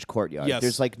that huge courtyard. Yes.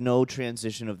 There's like no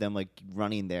transition of them like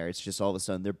running there. It's just all of a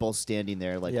sudden they're both standing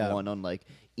there, like Yeah. one on like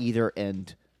either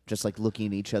end, just like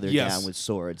looking each other Yes. down with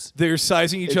swords. They're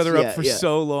sizing each It's- other up yeah, for yeah.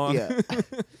 so long. Yeah,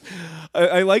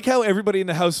 I like how everybody in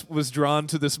the house was drawn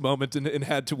to this moment and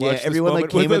had to watch yeah. this Everyone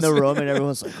like moment with came in the us. room, and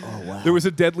everyone's like, "Oh wow." There was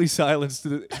a deadly silence.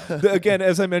 Again,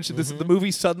 as I mentioned, the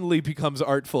movie suddenly becomes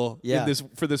artful Yeah.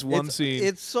 for this one it's, scene.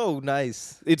 It's so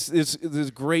nice. It's this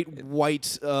great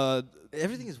white,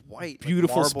 Everything is white. like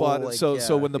beautiful marble, spot. like, so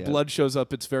yeah. when the Yeah. blood shows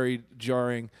up, it's very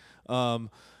jarring.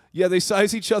 Yeah, they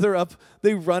size each other up.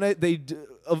 They run it. They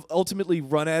ultimately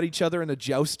run at each other in a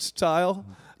joust style.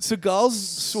 Seagal's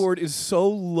sword is so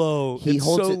low. He it's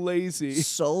holds so it lazy.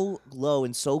 so low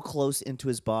and so close into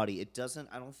his body. It doesn't.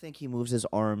 I don't think he moves his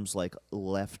arms like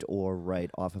left or right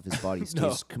off of his body. He stays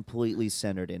No. completely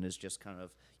centered and is just kind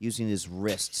of using his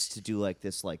wrists to do like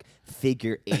this like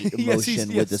figure 8 Yes, he's-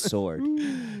 motion with the yes. sword.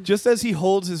 Just as he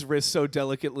holds his wrist so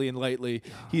delicately and lightly,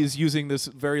 he is using this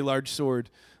very large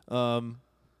sword,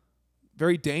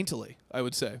 very daintily, I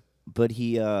would say. But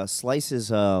he slices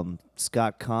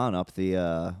Scott Conn up the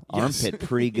armpit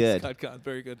pretty good. Scott Conn,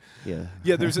 very good. Yeah.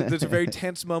 Yeah, there's a very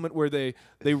tense moment where they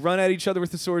run at each other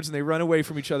with the swords and they run away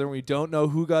from each other, and we don't know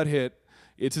who got hit.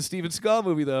 It's a Steven Seagal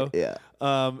movie, though. Yeah.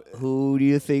 Um, Who do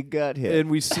you think got hit? and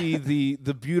we see the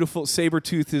beautiful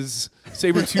Sabretooth's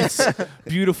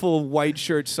beautiful white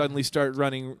shirt suddenly start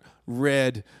running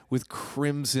red with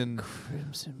crimson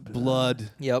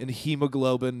blood Yep. and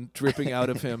hemoglobin dripping out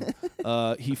of him.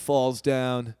 He falls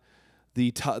down.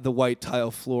 The white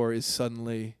tile floor is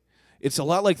suddenly. It's a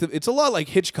lot like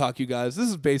Hitchcock, you guys. This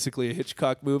is basically a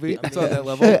Hitchcock movie. It's on that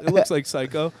level. It looks like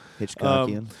Psycho.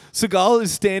 Hitchcockian. Seagal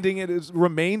is standing and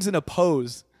remains in a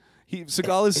pose.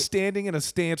 Seagal is standing in a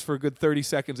stance for a good 30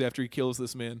 seconds after he kills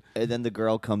this man. And then the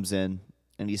girl comes in,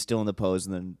 and he's still in the pose,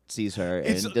 and then sees her,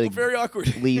 It's and like, very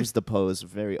awkward. leaves the pose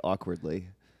very awkwardly.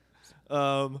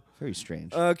 Very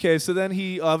strange. Okay, so then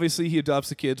he adopts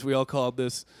the kids. We all called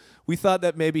this. We thought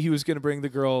that maybe he was going to bring the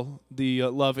girl, the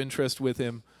love interest, with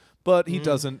him, but he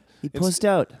doesn't. He pussed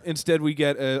out. Instead, we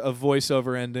get a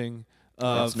voiceover ending.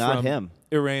 That's not from him.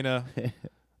 Irena.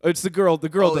 It's the girl. The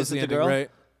girl does is it the the ending,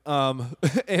 girl?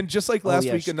 right? And just like last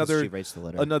week, 'cause she writes the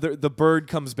letter. the bird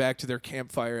comes back to their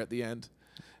campfire at the end.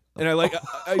 And I like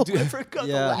I do I forgot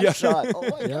Yeah. the last Yeah. shot. Oh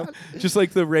my god. just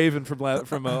like the raven from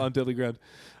On Deadly Ground.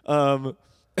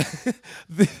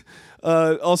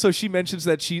 Also, she mentions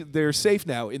that they're safe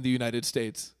now in the United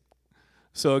States.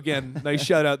 So again, nice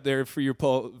shout out there for you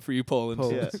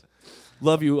Poland. Yeah.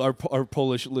 Love you, our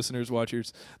Polish listeners,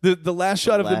 watchers. The last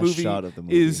shot of the last movie shot of the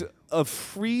movie. is a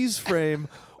freeze frame.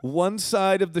 One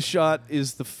side of the shot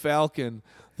is the Falcon.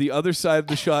 The other side of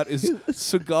the shot is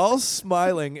Seagal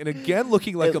smiling and again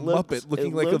looking like It a looks- Muppet, looking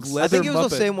it like looks- a I leather think it was Muppet.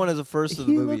 the same one as the first of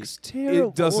the He movie. looks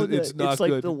terrible. doesn't- it's not It's like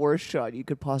good. the worst shot you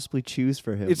could possibly choose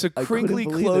for him. It's a I couldn't crinkly,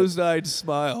 believe it. closed-eyed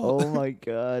smile. Oh my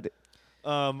god.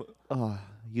 Um,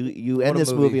 You end a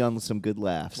this movie. movie on some good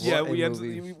laughs. yeah, What a we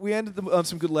movie. ended on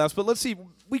some good laughs, but let's see.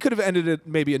 We could have ended it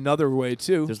maybe another way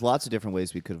too. There's lots of different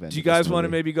ways we could have ended. Do you guys want to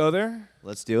movie. maybe go there?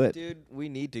 Let's do it. Dude, we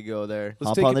need to go there. Let's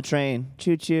Hop take on it- the train.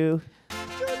 Choo choo.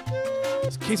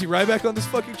 Is Casey Ryback on this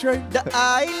fucking train? The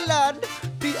island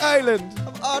The island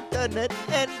of alternate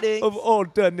endings. of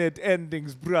alternate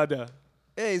endings, brother.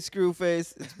 Hey,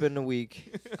 Screwface, it's been a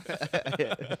week.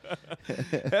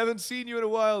 Haven't seen you in a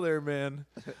while there, man.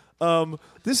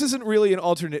 This isn't really an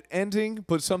alternate ending,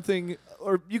 but something,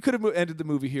 or you could have ended the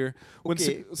movie here when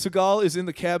Okay. Seagal is in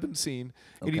the cabin scene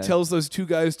and he Okay. tells those two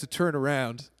guys to turn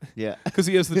around Yeah. because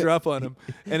he has the drop on him,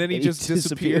 and then he And he just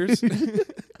disappears.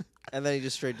 And then he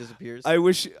just straight disappears. I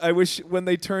wish when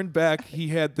they turned back, he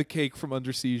had the cake from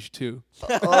Under Siege too.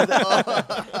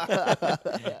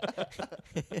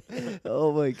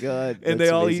 Oh my god. And That's they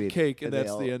all amazing. eat cake, and they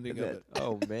that's all- the ending of and it.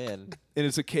 Oh, man. And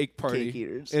it's a cake party. Cake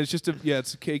eaters. And it's just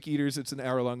it's cake eaters. It's an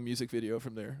hour-long music video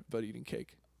from there about eating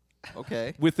cake.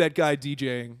 Okay. With that guy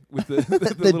DJing, with the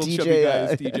The little DJ, chubby guy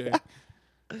is DJing.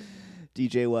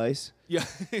 DJ Weiss. Yeah,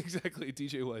 exactly,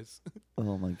 DJ Weiss.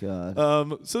 Oh my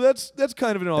god. So that's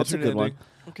kind of an That's a alternate good one.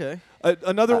 ending. Okay.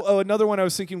 Another one I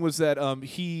was thinking was that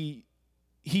he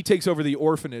takes over the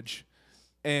orphanage,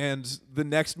 and the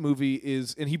next movie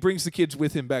is, and he brings the kids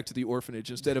with him back to the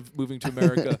orphanage instead of moving to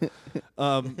America,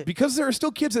 because there are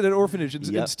still kids at an orphanage, and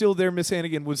Yep. still there Miss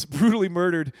Hannigan was brutally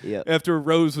murdered Yep. after a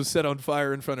rose was set on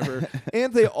fire in front of her,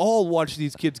 and they all watched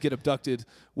these kids get abducted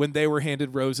when they were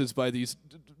handed roses by these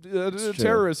true.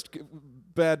 terrorist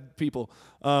bad people.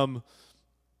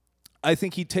 I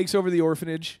think he takes over the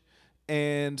orphanage,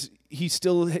 and he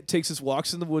still takes his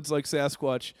walks in the woods like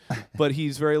Sasquatch, but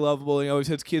he's very lovable. He always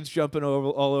has kids jumping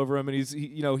all over him, and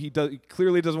he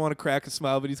clearly doesn't want to crack a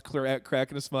smile, but he's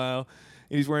cracking a smile,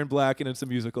 and he's wearing black, and it's a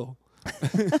musical.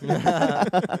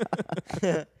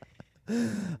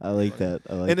 I like that.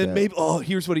 I like And then that. maybe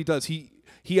here's what he does. He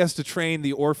has to train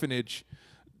the orphanage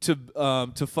to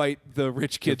fight the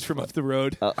rich kids from up the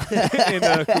road in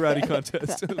a karate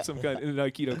contest of some kind, in an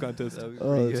Aikido contest.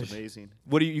 Oh, that's amazing.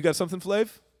 What do you got? Something, Flav?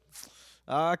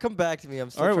 Come back to me. I'm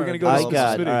still All right, we're trying gonna to go I to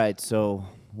got. Smitty. All right. So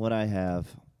what I have.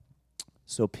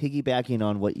 So piggybacking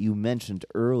on what you mentioned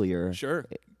earlier. Sure.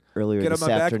 Earlier Get this on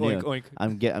my back, afternoon. oink,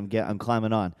 oink. I'm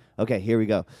climbing on. Okay, here we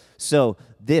go. So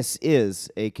this is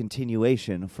a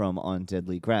continuation from On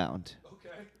Deadly Ground.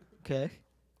 Okay.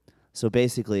 So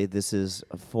basically, this is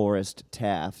Forrest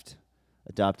Taft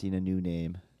adopting a new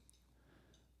name,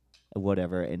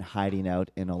 whatever, and hiding out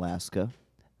in Alaska.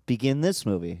 Begin this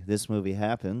movie. This movie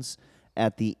happens.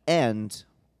 At the end,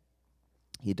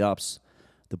 he adopts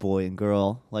the boy and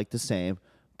girl like the same,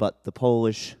 but the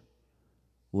Polish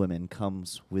woman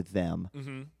comes with them,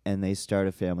 and they start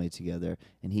a family together,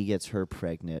 and he gets her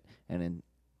pregnant, and then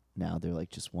now they're like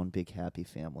just one big happy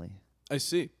family. I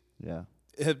see. Yeah.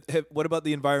 What about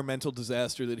the environmental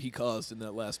disaster that he caused in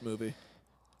that last movie?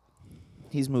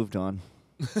 He's moved on.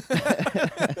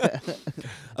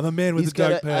 I'm a man with He's a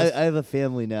dark got past. I have a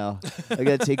family now. I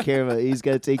got to take care of it. He's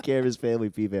got to take care of his family,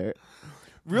 P-Bear.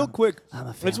 Real quick, I'm a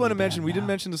I just want to family mention, man we didn't now.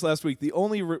 mention this last week. The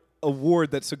only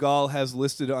award that Seagal has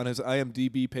listed on his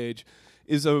IMDb page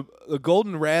is a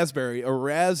golden raspberry, a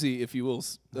Razzie, if you will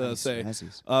Nice, say,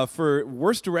 Razzies. for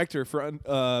worst director for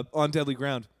On Deadly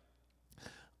Ground.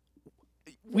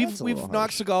 That's a We've little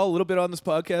knocked harsh. Seagal a little bit on this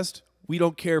podcast. We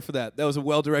don't care for that. That was a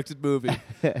well-directed movie.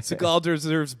 Seagal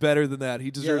deserves better than that. He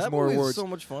deserves that more movie is awards. so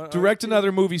much fun. Direct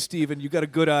another movie, Steven. You got a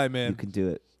good eye, man. You can do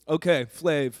it. Okay,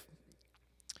 Flav.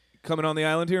 Coming on the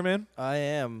island here, man? I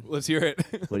am. Let's hear it.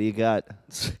 What do you got?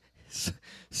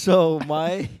 So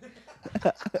my,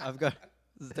 I've got,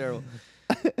 this is terrible.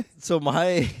 So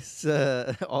my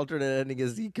alternate ending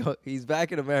is he's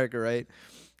back in America, right?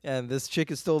 And this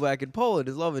chick is still back in Poland,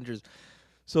 his love interest.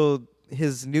 So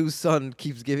his new son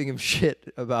keeps giving him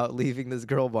shit about leaving this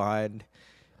girl behind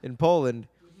in Poland.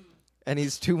 And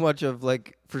he's too much of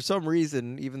like, for some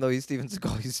reason, even though he's Steven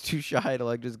Seagal, he's too shy to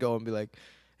like just go and be like,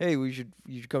 hey, you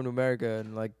should come to America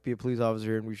and like be a police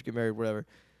officer and we should get married, whatever.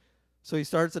 So he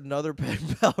starts another pen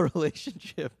pal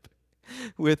relationship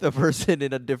with a person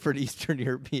in a different Eastern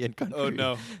European country. Oh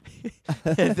no.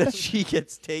 And then she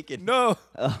gets taken. No.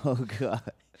 Oh god.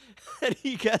 And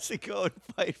he has to go and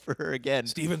fight for her again.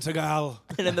 Steven Seagal.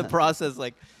 And in the process,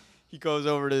 like, he goes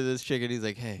over to this chick and he's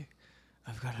like, hey,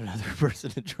 I've got another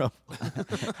person in trouble.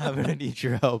 I'm going to need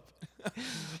your help.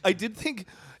 I did think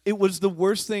it was the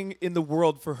worst thing in the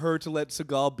world for her to let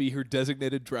Seagal be her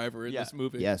designated driver in Yeah. this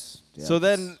movie. Yes. So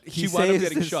then he She wound up saves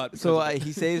getting this, shot because So of it.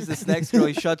 he saves this next girl.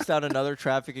 He shuts down another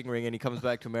trafficking ring and he comes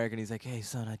back to America and he's like, hey,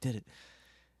 son, I did it.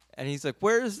 And he's like,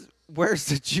 where's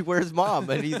mom?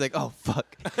 And he's like, oh,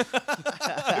 fuck.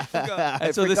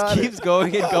 And so this forgot it. keeps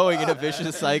going and going in a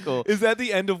vicious cycle. Is that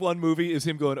the end of one movie? Is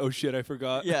him going, oh shit, I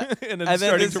forgot? Yeah. and then And then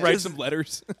starting this to write just- some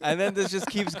letters. And then this just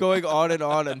keeps going on and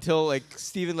on until like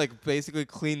Steven like basically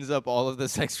cleans up all of the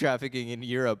sex trafficking in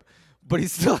Europe. But he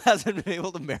still hasn't been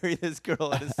able to marry this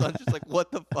girl, and his son's just like,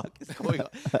 "What the fuck is going on?"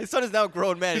 His son is now a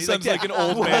grown man. His He's son's like an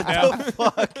old "What man now." the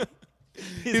fuck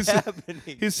is His-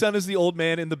 happening? His son is the old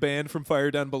man in the band from Fire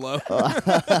Down Below.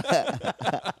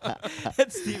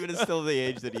 And Steven is still the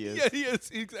age that he is. Yeah, he is.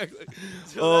 Exactly.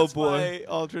 So Oh, that's boy. my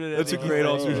alternate. That's a ending. great He's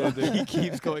alternate like- ending. He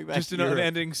keeps going back. Just to an Europe.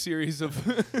 unending series of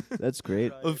That's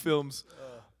great. of films.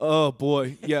 Oh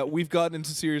boy, yeah, we've gotten into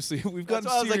seriously. We've That's gotten.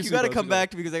 why I was like, you seriously got to about come Seagal. back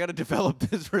to me because I got to develop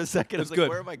this for a second. I was That's like, good.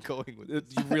 where am I going with this?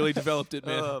 You really developed it,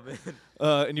 man. Oh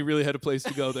man. And you really had a place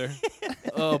to go there.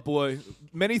 Oh boy,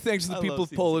 many thanks to the I people love of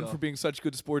Steven Poland Seagal. for being such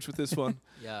good sports with this one.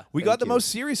 Yeah. We Thank got the you. most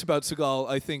serious about Seagal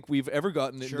I think we've ever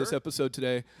gotten in this Sure. episode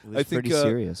today. It was I think pretty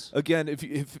serious. Again,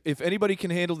 if anybody can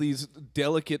handle these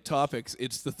delicate topics,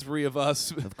 it's the three of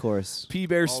us: Of course. P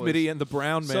Bear, Always. Smitty, and the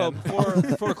Brown So Man.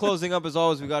 before closing up, as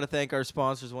always, we got to thank our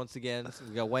sponsors once again. So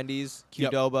we got Wendy's,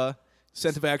 Yep. Qdoba.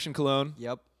 Scent of Action Cologne.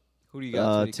 Yep. Who do you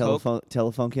got? Smitty? Coke?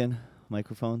 Telefunken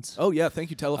microphones. Oh yeah, thank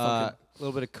you, Telefunken. A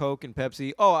little bit of Coke and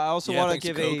Pepsi. Oh, I also Yeah, want to thanks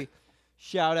to give a Coke.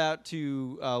 shout out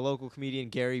to local comedian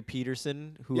Gary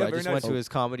Peterson, who Yeah, I very just nice. went to Oh, his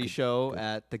comedy show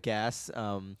at the Gas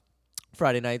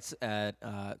Friday nights at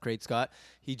Great Scott.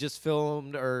 He just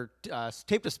filmed or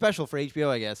taped a special for HBO,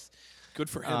 I guess. Good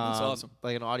for him. That's awesome.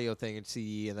 Like an audio thing and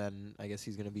CD, and then I guess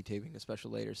he's going to be taping a special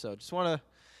later. So just want to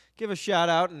give a shout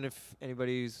out, and if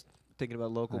anybody's thinking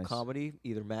about local Nice. comedy,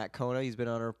 either Matt Kona, he's been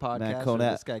on our podcast, Matt or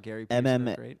Kona, this guy Gary Peterson,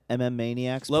 are great. MM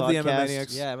Maniacs. Love the MM podcast.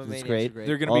 Maniacs. Yeah, It's MMA great. are great.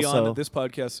 They're going to be Also- on this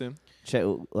podcast soon. Check,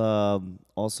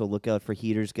 also look out for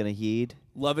Heaters Gonna Heed.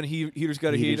 Loving Heater's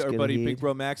Got a Heat. Heater's Our Got a buddy Heat. Big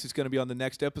Bro Max is going to be on the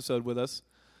next episode with us.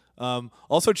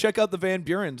 Also, check out the Van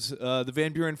Burens. The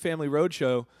Van Buren Family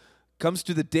Roadshow comes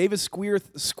to the Davis Square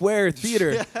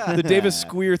Theater. The Davis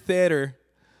Square Theater.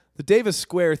 The Davis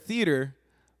Square Theater,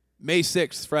 May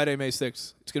 6th, Friday, May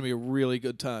 6th. It's going to be a really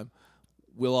good time.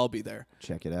 We'll all be there.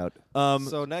 Check it out.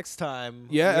 So next time,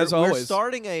 Yeah, we're, as we're always.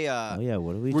 starting a. Oh yeah,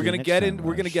 what are we? We're doing gonna next get time, in.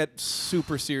 We're gonna Raj? get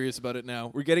super serious about it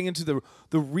now. We're getting into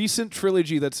the recent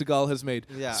trilogy that Seagal has made.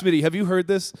 Yeah. Smitty, have you heard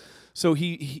this? So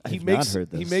he I have makes not heard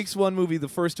he this. makes one movie, the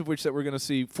first of which that we're gonna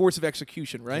see, Force of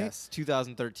Execution, right? Yes,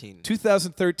 2013.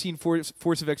 2013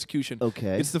 Force of Execution.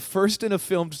 Okay. It's the first in a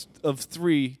film of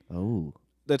three Oh.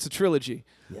 that's a trilogy.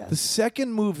 Yes. The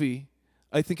second movie,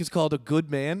 I think, is called A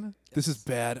Good Man. This is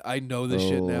bad. I know this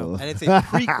shit now. Oh. And it's a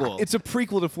prequel. It's a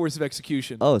prequel to Force of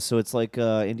Execution. Oh, so it's like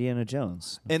Indiana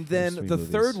Jones. And Those then three the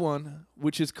movies. third one,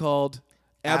 which is called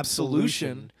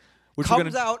Absolution, which we're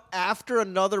comes gonna, out after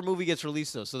another movie gets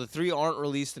released, though. So the three aren't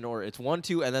released in order. It's 1,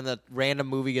 2, and then the random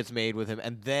movie gets made with him,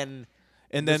 and then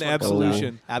and this then one comes out. Absolution.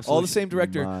 All the Absolution. same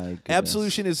director. My goodness.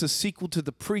 Absolution is a sequel to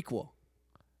the prequel.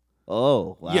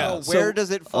 Oh, wow. Yeah. Oh, so- where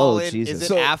does it fall Oh, in? Jesus. Is it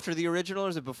So- after the original, or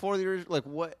is it before the original? Like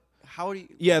what? How do you?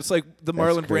 Yeah, it's like the That's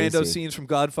Marlon Brando crazy. scenes from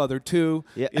Godfather 2.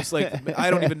 Yeah. It's like, I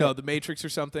don't even know, The Matrix or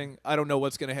something. I don't know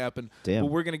what's going to happen. Damn.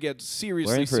 But we're going to get We're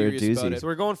seriously in for a serious about doozy. it. So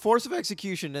we're going Force of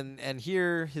Execution, and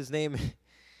here his name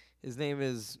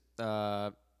is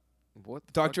what?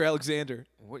 the Dr. fuck? Alexander.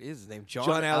 What is his name? John,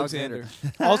 John Alexander.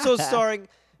 Also starring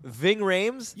Ving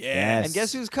Rhames. Yeah. And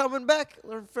guess who's coming back?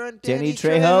 Our friend Danny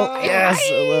Danny Trejo. Yes,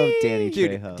 I love Danny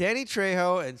Dude, Trejo. Danny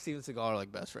Trejo and Steven Seagal are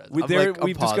like best friends. We've I'm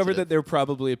discovered positive. that they're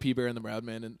probably a P-Bear and the Brown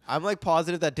Man. And I'm like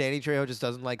positive that Danny Trejo just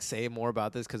doesn't like say more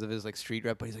about this because of his like street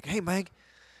rep, but he's like, "Hey, man,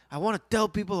 I want to tell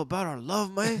people about our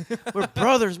love, man. We're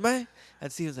brothers, man."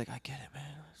 And Steven's like, "I get it, man.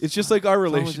 It's just like our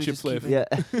as long as we relationship, just keep Flav. Yeah.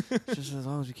 Just as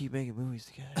long as we keep making movies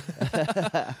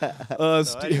together.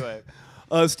 Anyway.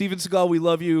 Steven Seagal, we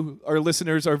love you. Our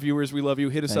listeners, our viewers, we love you.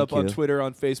 Hit us Thank up on you. Twitter,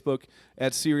 on Facebook,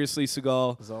 at Seriously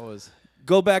Seagal. As always.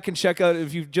 Go back and check out,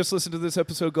 if you've just listened to this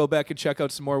episode, go back and check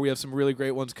out some more. We have some really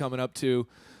great ones coming up, too.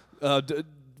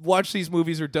 Watch these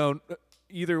movies or don't.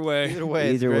 Either way. Either way.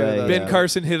 it's Either great way, with us. Ben Yeah.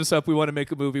 Carson, hit us up. We want to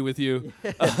make a movie with you.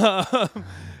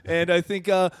 And I think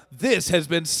this has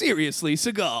been Seriously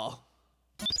Seagal.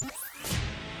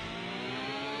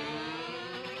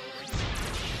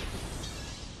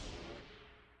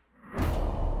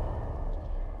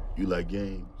 You like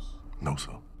games? No,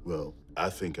 sir. Well, I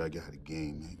think I got a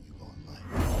game that you gonna like.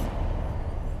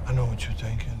 I know what you're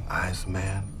thinking.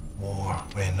 Iceman, war,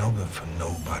 we ain't no good for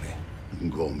nobody. You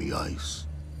can call me Ice,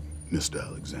 Mr.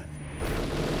 Alexander.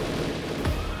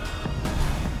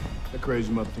 That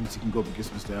crazy mother thinks he can go up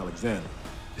against Mr. Alexander.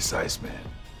 This Iceman,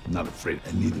 I'm not afraid,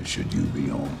 and neither should you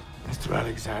be on. Mr.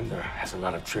 Alexander has a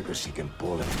lot of triggers he can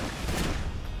pull.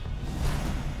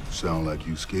 Sound like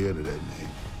you scared of that name.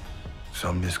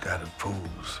 Some misguided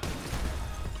fools.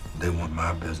 They want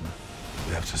my business.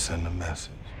 We have to send a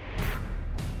message.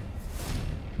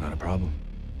 Not a problem.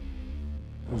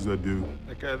 Who's that dude?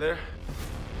 That guy there?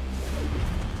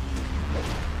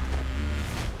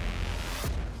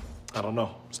 I don't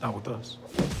know. It's not with us.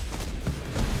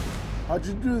 How'd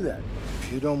you do that?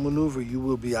 If you don't maneuver, you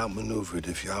will be outmaneuvered.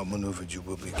 If you're outmaneuvered, you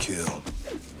will be killed.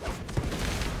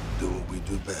 Do what we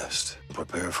do best.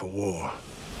 Prepare for war.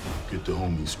 Get the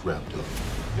homie strapped up.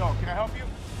 Yo, can I help you?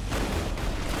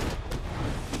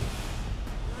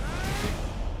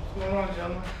 What's going on,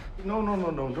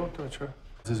 gentlemen? No, don't touch her.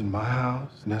 This is my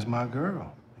house, and that's my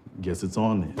girl. Guess it's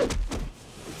on then.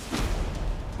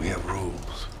 We have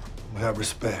rules. We have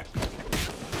respect.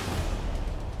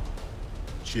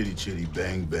 Chitty chitty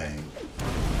bang bang.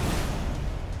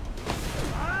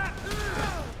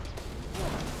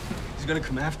 He's gonna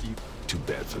come after you. Too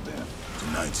bad for them.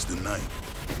 Tonight's the night.